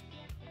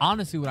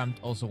 Honestly, what I'm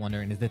also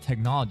wondering is the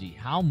technology.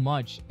 How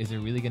much is it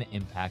really going to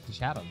impact the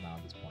shadows now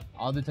at this point?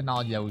 All the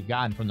technology that we've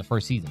gotten from the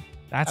first season.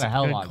 That's a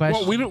hell of a lot.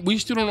 Well, we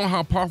still don't know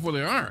how powerful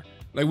they are.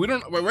 Like we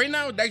don't. But right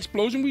now, that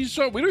explosion we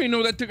saw, we don't even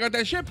know that took out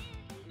that ship.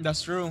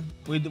 That's true.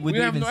 We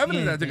have no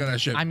evidence that took out that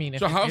ship. I mean,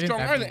 if so they how did it,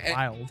 strong are that'd they? be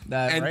wild.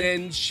 And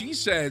then she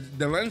said,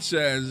 Delenn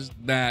says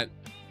that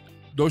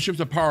those ships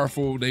are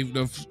powerful.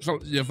 They'll follow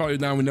you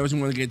down. We never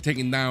want to get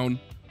taken down.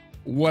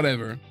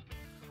 Whatever.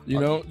 You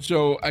know.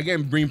 So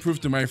again, bring proof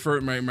to my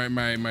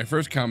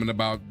first comment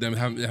about them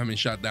having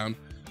shot down.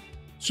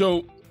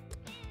 So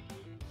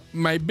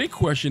my big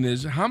question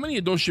is, how many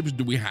of those ships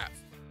do we have?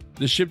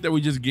 The ship that we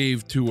just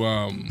gave to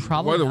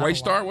Probably what, the not White a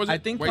Star lot. was it? I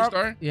think White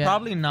Star.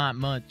 probably not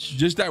much.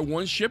 Just that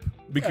one ship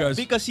because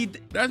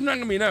that's not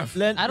gonna be enough.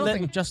 I don't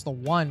think just the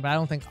one, but I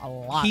don't think a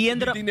lot. He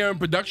ended you up think they're in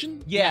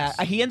production. Yeah,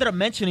 he ended up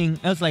mentioning.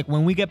 I was like,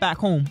 when we get back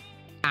home,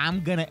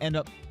 I'm gonna end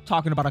up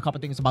talking about a couple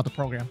things about the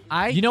program.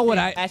 You know what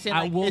As in,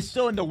 like, it's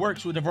still in the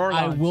works with the Vorlons.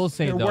 I will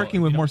say they're though,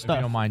 working with more if you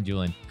stuff. don't mind,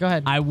 Julien. Go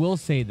ahead. I will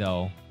say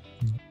though,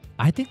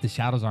 I think the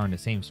shadows are in the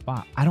same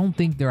spot. I don't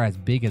think they're as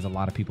big as a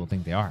lot of people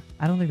think they are.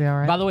 I don't think they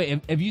are. By the way,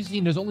 if you've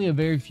seen, there's only a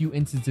very few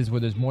instances where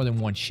there's more than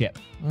one ship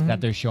that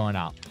they're showing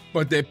out.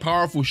 But they're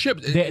powerful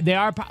ships. They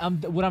are.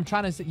 What I'm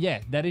trying to say, yeah,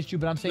 that is true.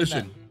 But I'm saying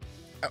Listen,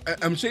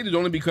 I'm saying it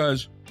only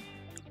because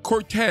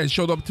Cortez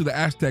showed up to the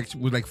Aztecs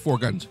with like 4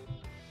 guns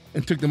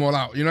and took them all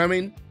out. You know what I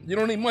mean? You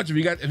don't need much if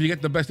you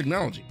got the best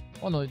technology.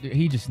 that. Well, no,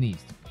 he just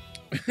sneezed.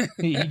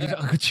 he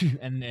just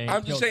and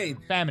I'm just saying,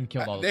 famine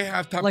killed all of they them.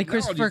 have top Like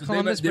technology, Christopher so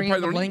Columbus they bringing the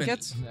probably don't need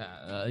blankets.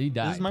 He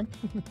died. This is mine.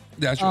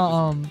 That's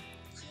true.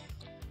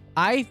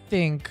 I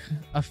think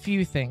a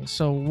few things.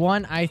 So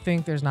one, I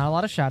think there's not a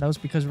lot of shadows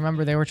because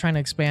remember they were trying to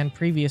expand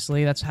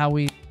previously. That's how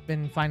we've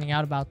been finding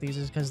out about these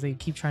is because they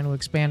keep trying to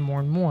expand more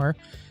and more.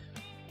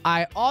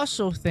 I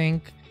also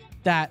think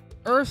that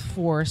Earth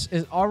Force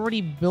is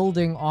already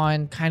building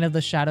on kind of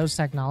the shadows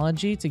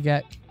technology to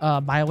get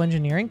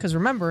bioengineering because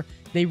remember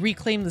they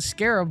reclaimed the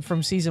Scarab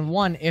from season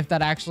 1 if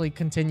that actually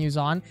continues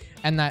on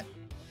and that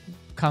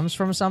comes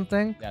from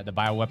something. Yeah, the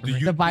bioweaponry. Do you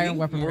The think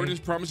bioweaponry. Word is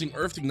promising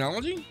Earth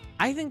technology?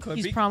 I think Could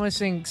he's be.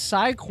 promising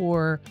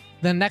Psychor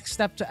the next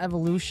step to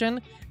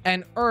evolution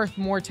and Earth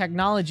more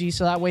technology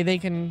so that way they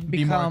can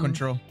Be more in become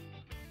control.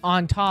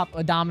 on top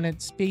a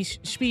dominant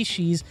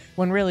species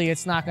when really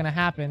it's not going to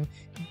happen.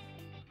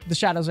 The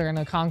shadows are going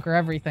to conquer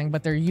everything,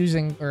 but they're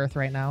using Earth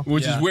right now.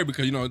 Which is weird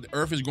because the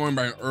Earth is going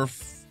by an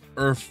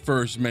Earth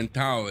first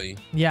mentality.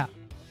 Yeah.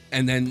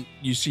 And then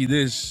you see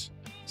this.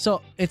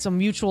 So it's a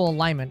mutual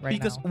alignment right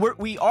Because now.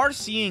 we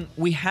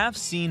have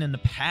seen in the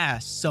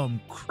past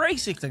some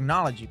crazy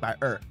technology by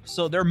Earth.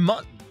 So there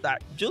must,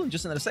 that Julien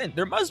just saying,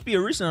 there must be a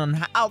reason on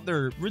how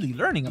they're really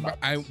learning about.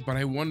 But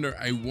I wonder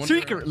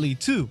secretly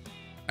too.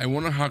 I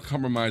wonder how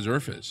compromised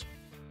Earth is.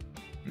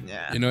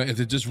 Yeah. If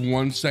it's just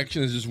one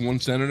section, it's just one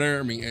senator.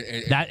 I mean,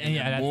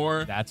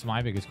 That's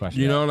my biggest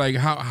question. Like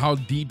how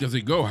deep does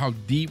it go? How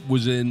deep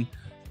was in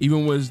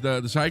even with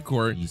the side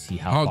core, you see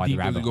how far deep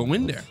the does it rabbit go hole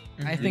in goes. there?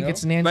 I You think know?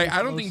 it's Nancy Like,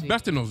 I don't think Pelosi.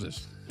 Bester knows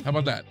this. How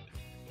about that?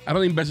 I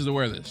don't think Best is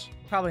aware of this,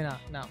 Probably not.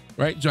 No,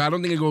 right? So I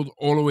don't think it goes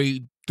all the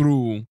way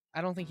through.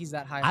 I don't think he's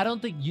that high. I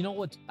don't think you know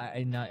what,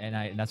 and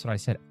that's what I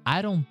said.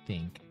 I don't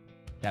think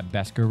that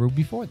Beskar wrote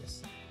before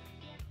this.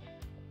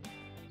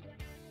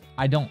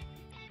 I don't.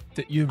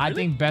 I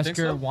think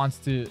Beskar wants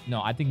to.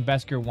 No, I think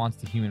Beskar wants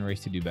the human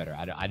race to do better.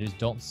 I just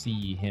don't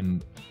see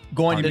him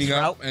Going this teaming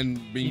route. up and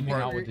being teaming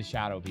part out of with the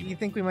shadow people. You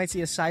think we might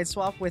see a side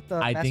swap with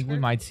I think we Beskar?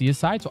 might see a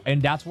side swap,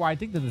 and that's why I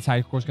think that the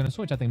side core is going to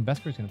switch. I think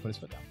Beskar is going to put his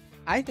foot down.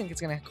 I think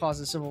it's going to cause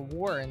a civil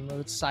war in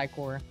the side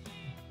core.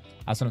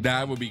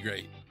 That would be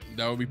great.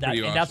 That would be pretty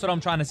awesome. And that's what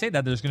I'm trying to say.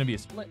 That there's going to be a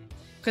split.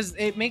 Because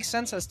it makes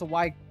sense as to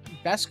why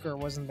Beskar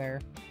wasn't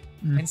there.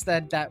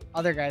 Instead, that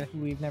other guy who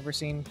we've never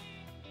seen.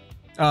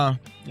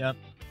 Yep.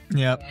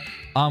 Yep.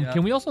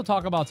 Can we also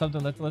talk about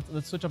something?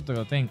 Let's switch up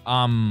the thing.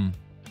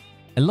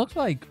 It looks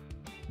like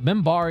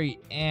Minbari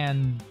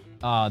and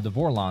the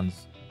Vorlons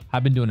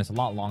have been doing this a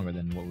lot longer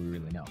than what we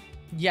really know.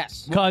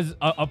 Yes. Because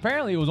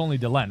apparently it was only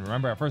Delenn.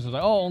 Remember, at first it was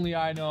like, oh, only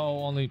I know,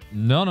 only...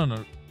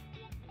 No.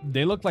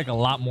 They look like a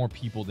lot more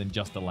people than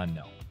just Delenn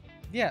know.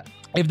 Yeah.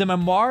 If the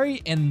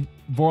Minbari and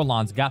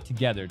Vorlons got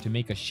together to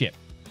make a ship,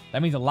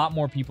 that means a lot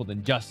more people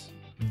than just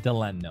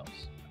Delenn knows.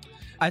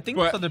 I think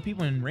there's other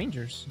people in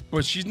Rangers.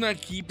 But she's not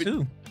keeping.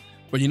 Too.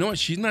 But you know what?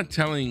 She's not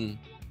telling.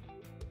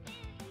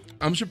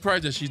 I'm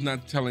surprised that she's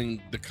not telling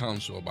the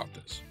council about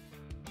this.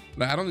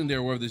 Like, I don't think they're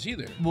aware of this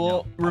either.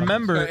 Well,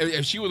 remember,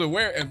 if she was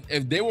aware,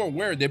 if they were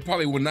aware, they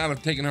probably would not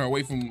have taken her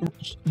away from.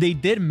 they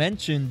did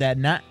mention that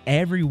not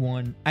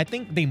everyone. I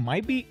think they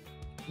might be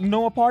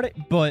know about it,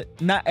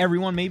 but not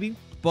everyone maybe.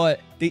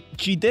 But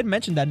she did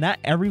mention that not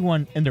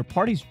everyone in their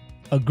parties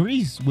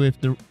agrees with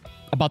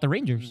about the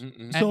Rangers.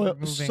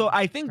 So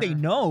I think they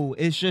know.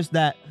 It's just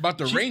that about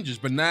the Rangers,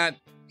 but not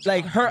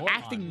like her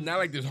acting. Not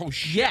like this whole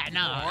shit. Yeah,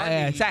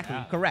 no, exactly,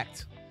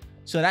 correct.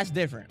 So that's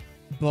different.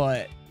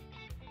 But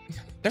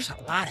there's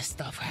a lot of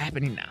stuff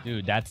happening now,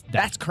 dude.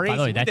 That's crazy. By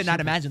the way, I did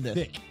not imagine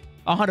this.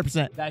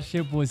 100%. That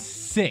ship was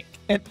sick.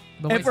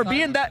 And for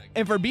being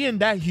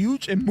that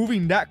huge and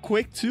moving that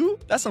quick too,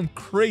 that's some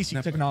crazy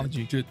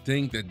technology. To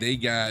think that they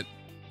got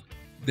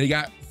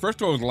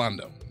first of all, it was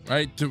Londo,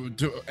 right? To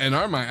in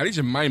our mind, at least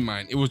in my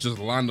mind, it was just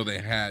Londo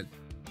they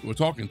were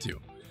talking to.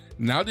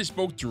 Now they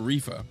spoke to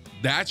Rifa.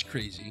 That's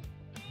crazy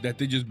that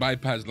they just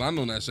bypassed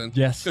Londo in that sense.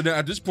 Yes. Because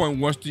at this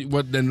point,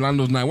 then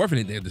Lando's not worth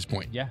anything at this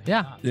point. Yeah.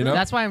 You know?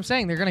 That's why I'm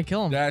saying they're gonna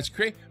kill him. That's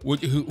crazy.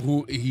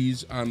 Who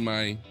he's on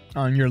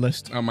your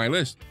list. On my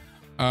list,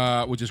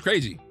 which is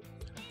crazy.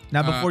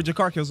 Not before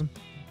Jakar kills him.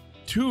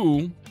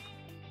 2,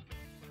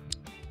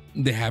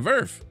 they have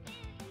Earth.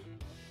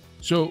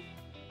 So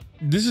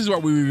this is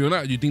what we reveal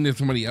now. Do you think there's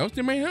somebody else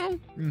they might have?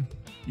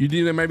 You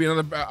think there might be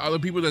other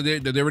people that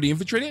they already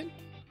infiltrated?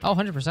 Oh,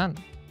 100%.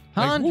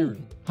 Like who?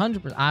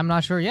 100%. I'm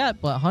not sure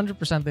yet, but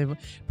 100% they've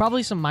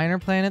probably some minor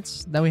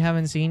planets that we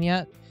haven't seen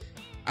yet.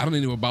 I don't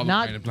even know about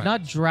Not the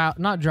planet.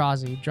 not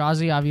Drazi.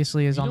 Drazi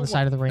obviously is on the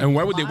side of the ring. And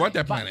why would they want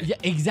that planet? Yeah,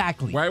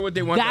 exactly. Why would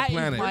they want that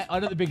planet? That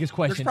is my the biggest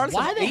question. probably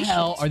Why some the ancient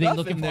hell are they stuff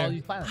looking in for all there.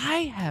 these planets? I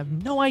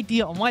have no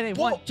idea on why they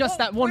want just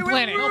that one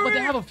planet. No, but they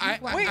have a few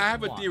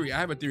I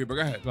have a theory. But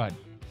go ahead. Go ahead.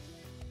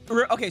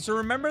 Okay, so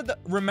remember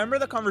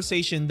the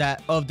conversation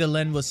that of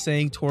Delenn was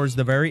saying towards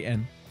the very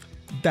end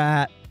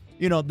that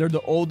they're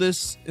the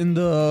oldest in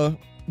the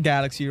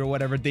galaxy or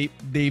whatever.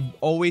 They've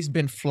always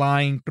been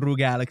flying through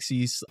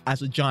galaxies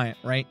as a giant,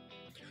 right?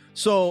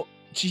 So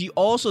she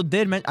also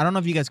did mention, I don't know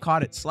if you guys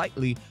caught it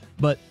slightly,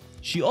 but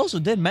she also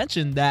did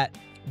mention that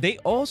they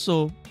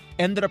also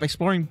ended up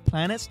exploring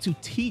planets to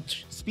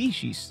teach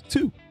species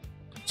too.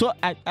 So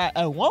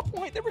at one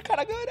point they were kind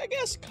of good, I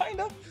guess,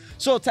 kind of.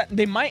 So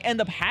they might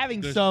end up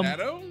having some.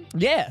 Shadow?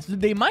 Yeah, so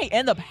they might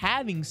end up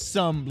having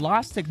some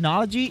lost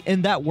technology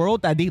in that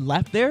world that they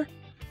left there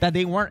that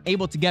they weren't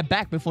able to get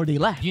back before they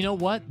left. You know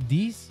what?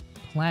 These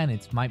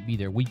planets might be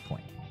their weak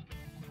point.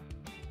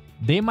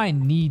 They might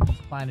need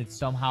these planets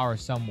somehow or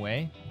some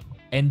way,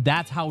 and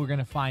that's how we're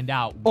gonna find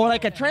out. Or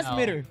like a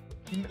transmitter,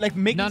 like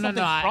making something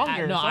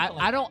stronger.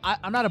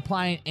 I'm not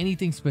applying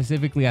anything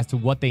specifically as to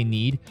what they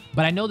need,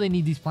 but I know they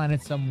need these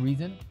planets some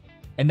reason,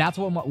 and that's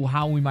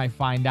how we might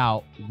find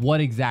out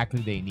what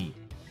exactly they need.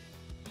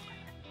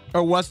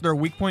 Or what's their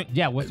weak point?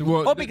 Yeah. What's their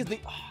Well, because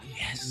they. Oh,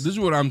 yes. This is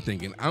what I'm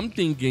thinking. I'm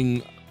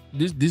thinking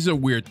these are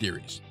weird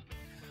theories.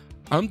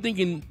 I'm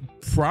thinking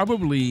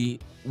probably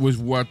with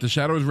what the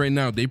Shadow is right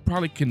now, they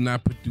probably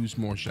cannot produce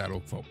more Shadow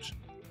folks.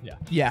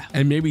 Yeah.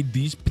 And maybe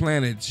these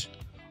planets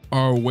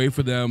are a way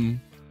for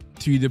them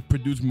to either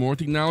produce more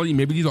technology.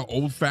 Maybe these are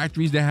old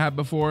factories they had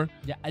before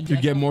to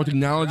get more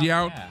technology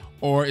out. Yeah.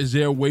 Or is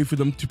there a way for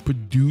them to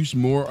produce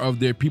more of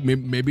their people?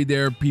 Maybe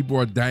their people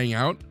are dying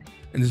out,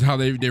 and this is how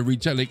they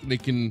reach out. They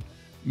can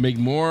make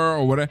more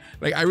or whatever.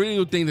 Like, I really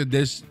don't think that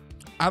this.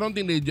 I don't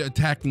think they're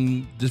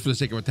attacking just for the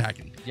sake of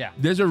attacking. Yeah.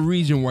 There's a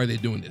reason why they're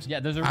doing this.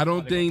 Yeah, there's a I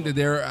don't think that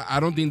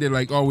they're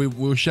like, oh,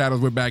 we're shadows,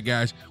 we're bad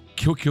guys.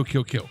 Kill.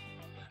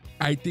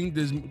 I think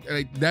there's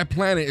that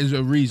planet is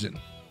a reason,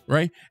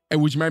 right?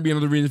 And which might be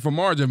another reason for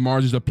Mars if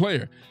Mars is a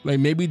player. Like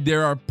maybe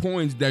there are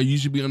points that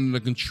used to be under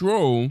the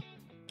control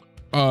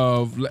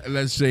of,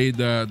 let's say,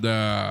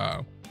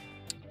 the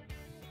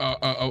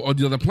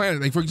other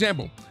planet. Like for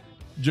example,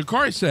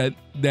 Gerard said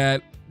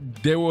that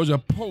there was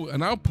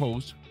an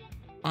outpost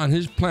on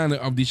his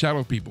planet of the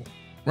Shadow People,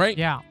 right?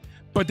 Yeah.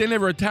 But they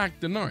never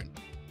attacked the Narn.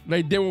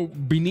 Like they were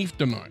beneath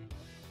the Narn.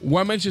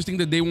 What makes us think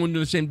that they won't do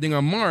the same thing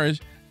on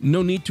Mars?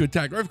 No need to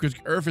attack Earth because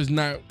Earth is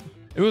not.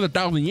 It was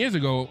 1,000 years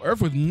ago.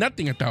 Earth was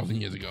nothing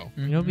 1,000 years ago.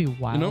 You know, what'd be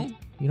wild.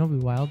 You know? What'd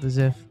be wild is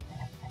if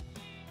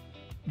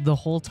the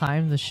whole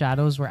time the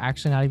Shadows were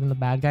actually not even the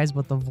bad guys,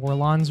 but the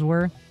Vorlons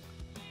were.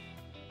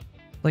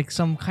 Like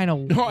some kind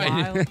of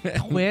wild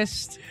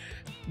twist.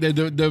 The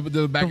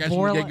bad guys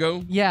from the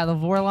get-go? Yeah, the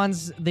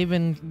Vorlons, they've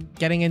been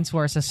getting into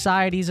our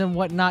societies and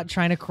whatnot,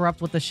 trying to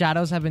corrupt what the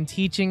Shadows have been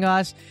teaching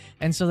us.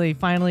 And so they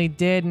finally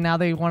did, and now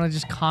they want to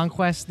just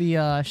conquest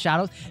the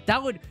Shadows.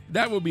 That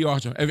would be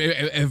awesome.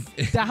 If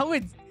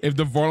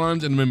the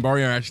Vorlons and the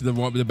Minbari are actually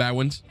the bad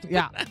ones.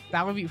 Yeah,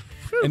 that would be.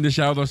 And the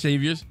Shadows are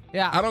saviors.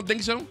 Yeah. I don't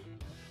think so.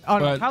 Oh,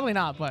 no, probably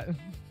not, but.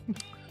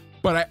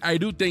 But I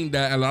do think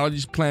that a lot of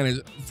these planets,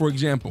 for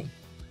example,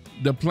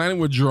 the planet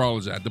where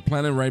Gerard is at, the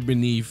planet right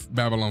beneath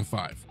Babylon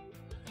 5.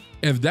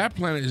 If that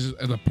planet is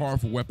a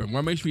powerful weapon,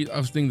 what makes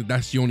us think that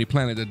that's the only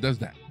planet that does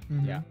that?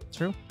 Mm-hmm. Yeah,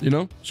 true. You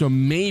know? So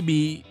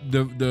maybe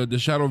the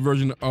shadow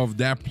version of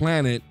that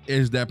planet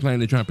is that planet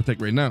they're trying to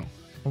protect right now.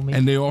 Well,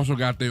 and they also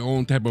got their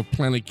own type of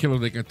planet killer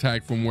they can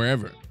attack from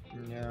wherever.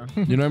 Yeah.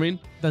 You know what I mean?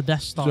 The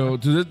Death Star. So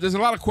there's a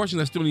lot of questions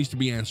that still needs to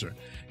be answered.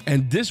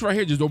 And this right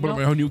here just opened up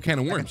a whole new can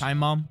of worms.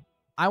 Time bomb.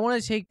 I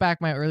want to take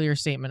back my earlier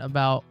statement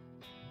about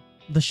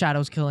the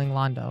Shadows killing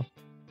Londo,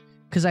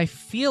 because I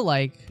feel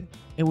like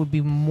it would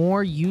be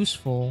more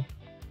useful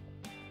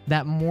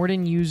that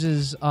Morden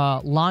uses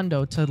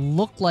Londo to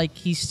look like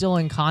he's still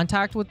in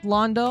contact with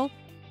Londo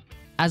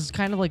as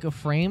kind of like a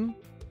framing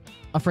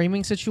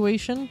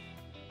situation,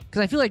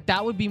 because I feel like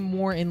that would be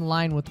more in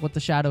line with what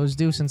the Shadows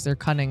do since they're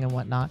cunning and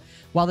whatnot,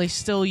 while they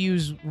still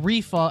use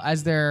Rifa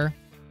as their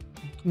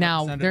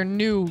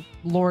new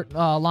Lord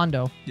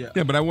Londo.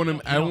 Yeah, but I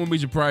wouldn't be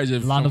surprised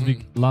if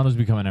Londo's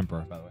become an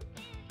emperor, by the way.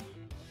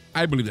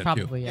 I believe that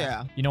Probably, too.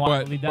 yeah. You know why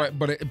I believe that?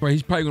 But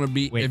he's probably gonna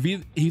be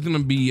he's gonna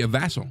be a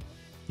vassal.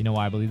 You know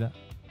why I believe that?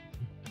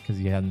 Because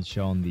he hasn't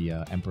shown the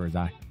Emperor's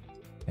eye,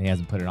 and he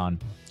hasn't put it on.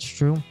 It's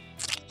true.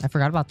 I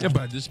forgot about that. Yeah,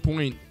 but at this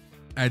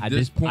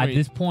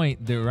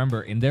point, they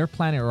remember in their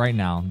planet right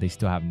now, they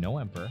still have no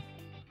emperor.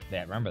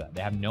 Remember that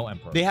they have no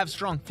emperor. They have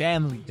strong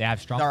families. They have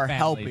strong that are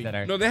families helping. that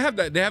are. No, they have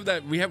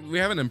that. We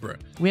have an emperor.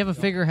 We have a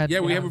figurehead.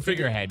 Yeah, we have a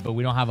figurehead, but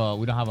we don't have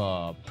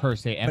a per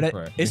se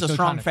emperor. But it's a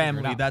strong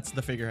family. That's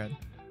the figurehead.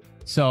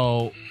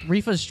 So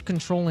Rifa's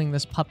controlling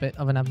this puppet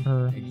of an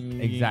emperor.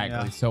 Exactly.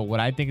 Yeah. So what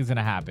I think is going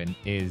to happen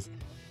is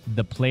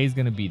the play is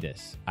going to be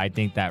this. I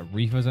think that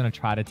Rifa's going to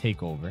try to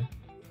take over,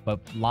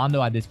 but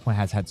Londo at this point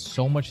has had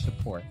so much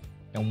support,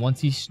 and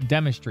once he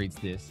demonstrates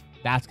this,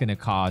 that's going to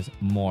cause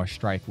more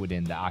strife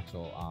within the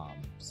actual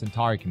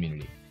Centauri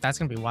community. That's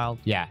going to be wild.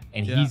 Yeah,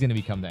 and he's going to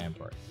become the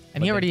emperor.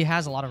 And he already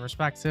has a lot of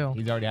respect too.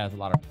 He already has a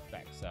lot of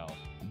respect. So.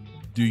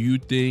 Do you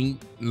think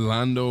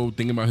Londo,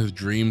 thinking about his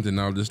dreams and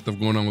all this stuff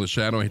going on with the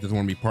Shadow, he doesn't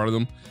want to be part of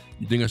them?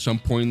 You think at some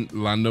point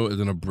Londo is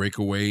going to break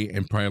away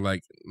and probably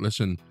like,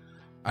 listen,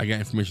 I got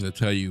information to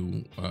tell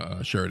you,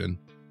 Sheridan,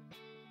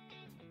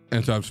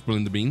 and start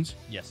spilling the beans?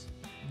 Yes.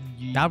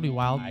 That would be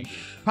wild.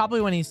 Probably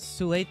when he's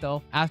too late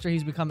though, after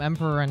he's become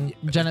emperor and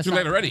genocide. Too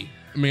late already.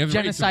 I mean,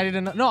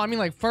 genocided. No, I mean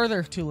like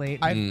further too late.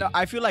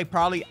 I feel like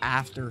probably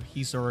after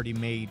he's already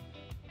made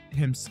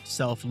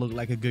himself look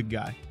like a good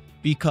guy.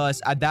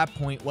 Because at that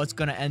point, what's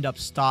gonna end up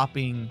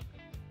stopping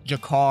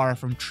Jakar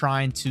from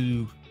trying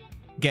to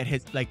get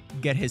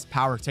his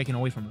power taken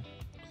away from him?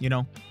 You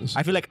know,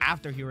 I feel like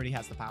after he already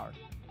has the power.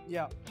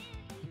 Yeah.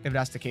 If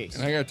that's the case.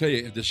 And I gotta tell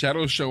you, if the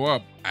Shadows show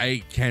up,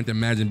 I can't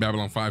imagine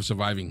Babylon 5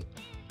 surviving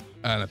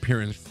an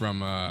appearance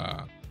from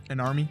an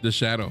army, the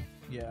Shadow.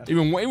 Yeah.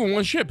 Even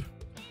one ship.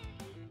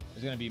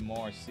 There's gonna be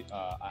more.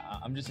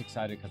 I'm just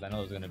excited because I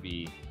know there's gonna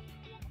be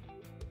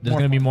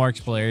more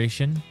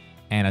exploration.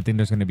 And I think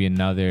there's going to be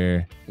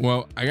another.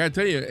 Well, I got to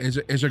tell you,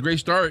 it's a great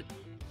start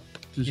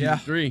to season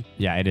 3.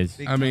 Yeah, it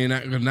is. I mean,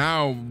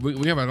 now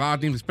we have a lot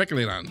of things to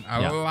speculate on.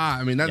 A lot.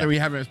 I mean, not that we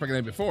haven't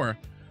speculated before.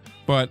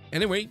 But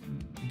anyway,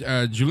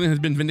 Julien has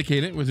been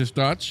vindicated with his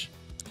thoughts.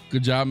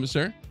 Good job,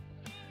 sir.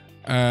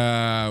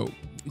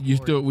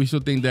 We still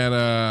think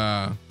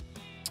that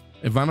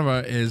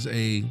Ivanova is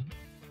a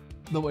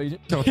double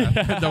agent.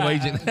 Double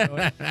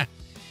agent.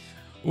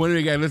 Well,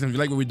 anyway, guys, listen, if you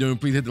like what we're doing,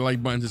 please hit the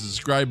like button, the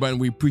subscribe button.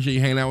 We appreciate you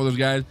hanging out with us,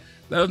 guys.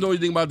 Let us know what you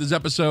think about this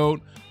episode.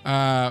 Let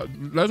us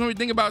know what you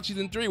think about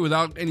season 3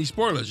 without any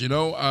spoilers, you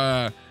know.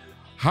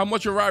 How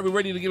much of a ride we're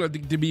ready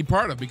to be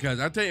part of, because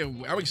I tell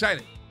you, I'm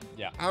excited.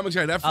 Yeah. I'm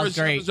excited. That first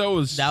episode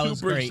was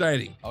super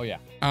exciting. Oh, yeah.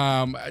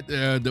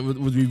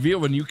 With reveal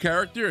of a new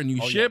character, a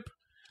new ship.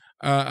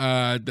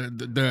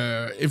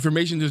 The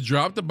information just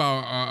dropped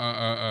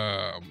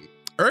about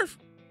Earth.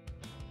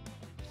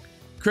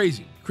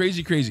 Crazy.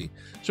 Crazy, crazy.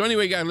 So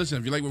anyway, guys, listen,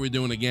 if you like what we're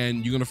doing,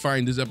 again, you're going to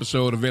find this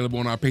episode available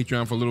on our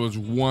Patreon for as little as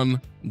 $1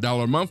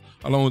 a month,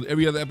 along with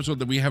every other episode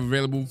that we have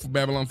available for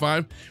Babylon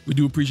 5. We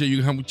do appreciate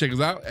you come check us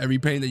out. Every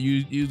penny that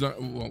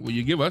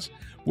you give us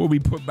will be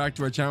put back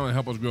to our channel and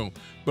help us grow.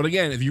 But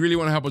again, if you really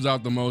want to help us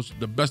out the most,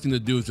 the best thing to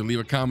do is to leave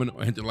a comment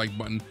or hit the like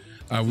button.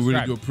 We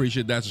really do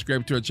appreciate that.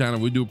 Subscribe to our channel.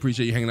 We do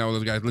appreciate you hanging out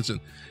with us, guys. Listen,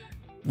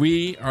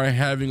 we are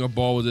having a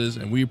ball with this,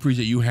 and we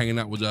appreciate you hanging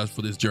out with us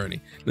for this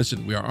journey.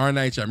 Listen, we are R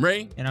Knights. I'm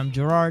Ray. And I'm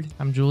Gerard.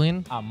 I'm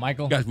Julian. I'm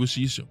Michael. Guys, we'll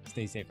see you soon.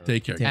 Stay safe.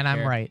 Take care. And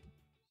I'm right.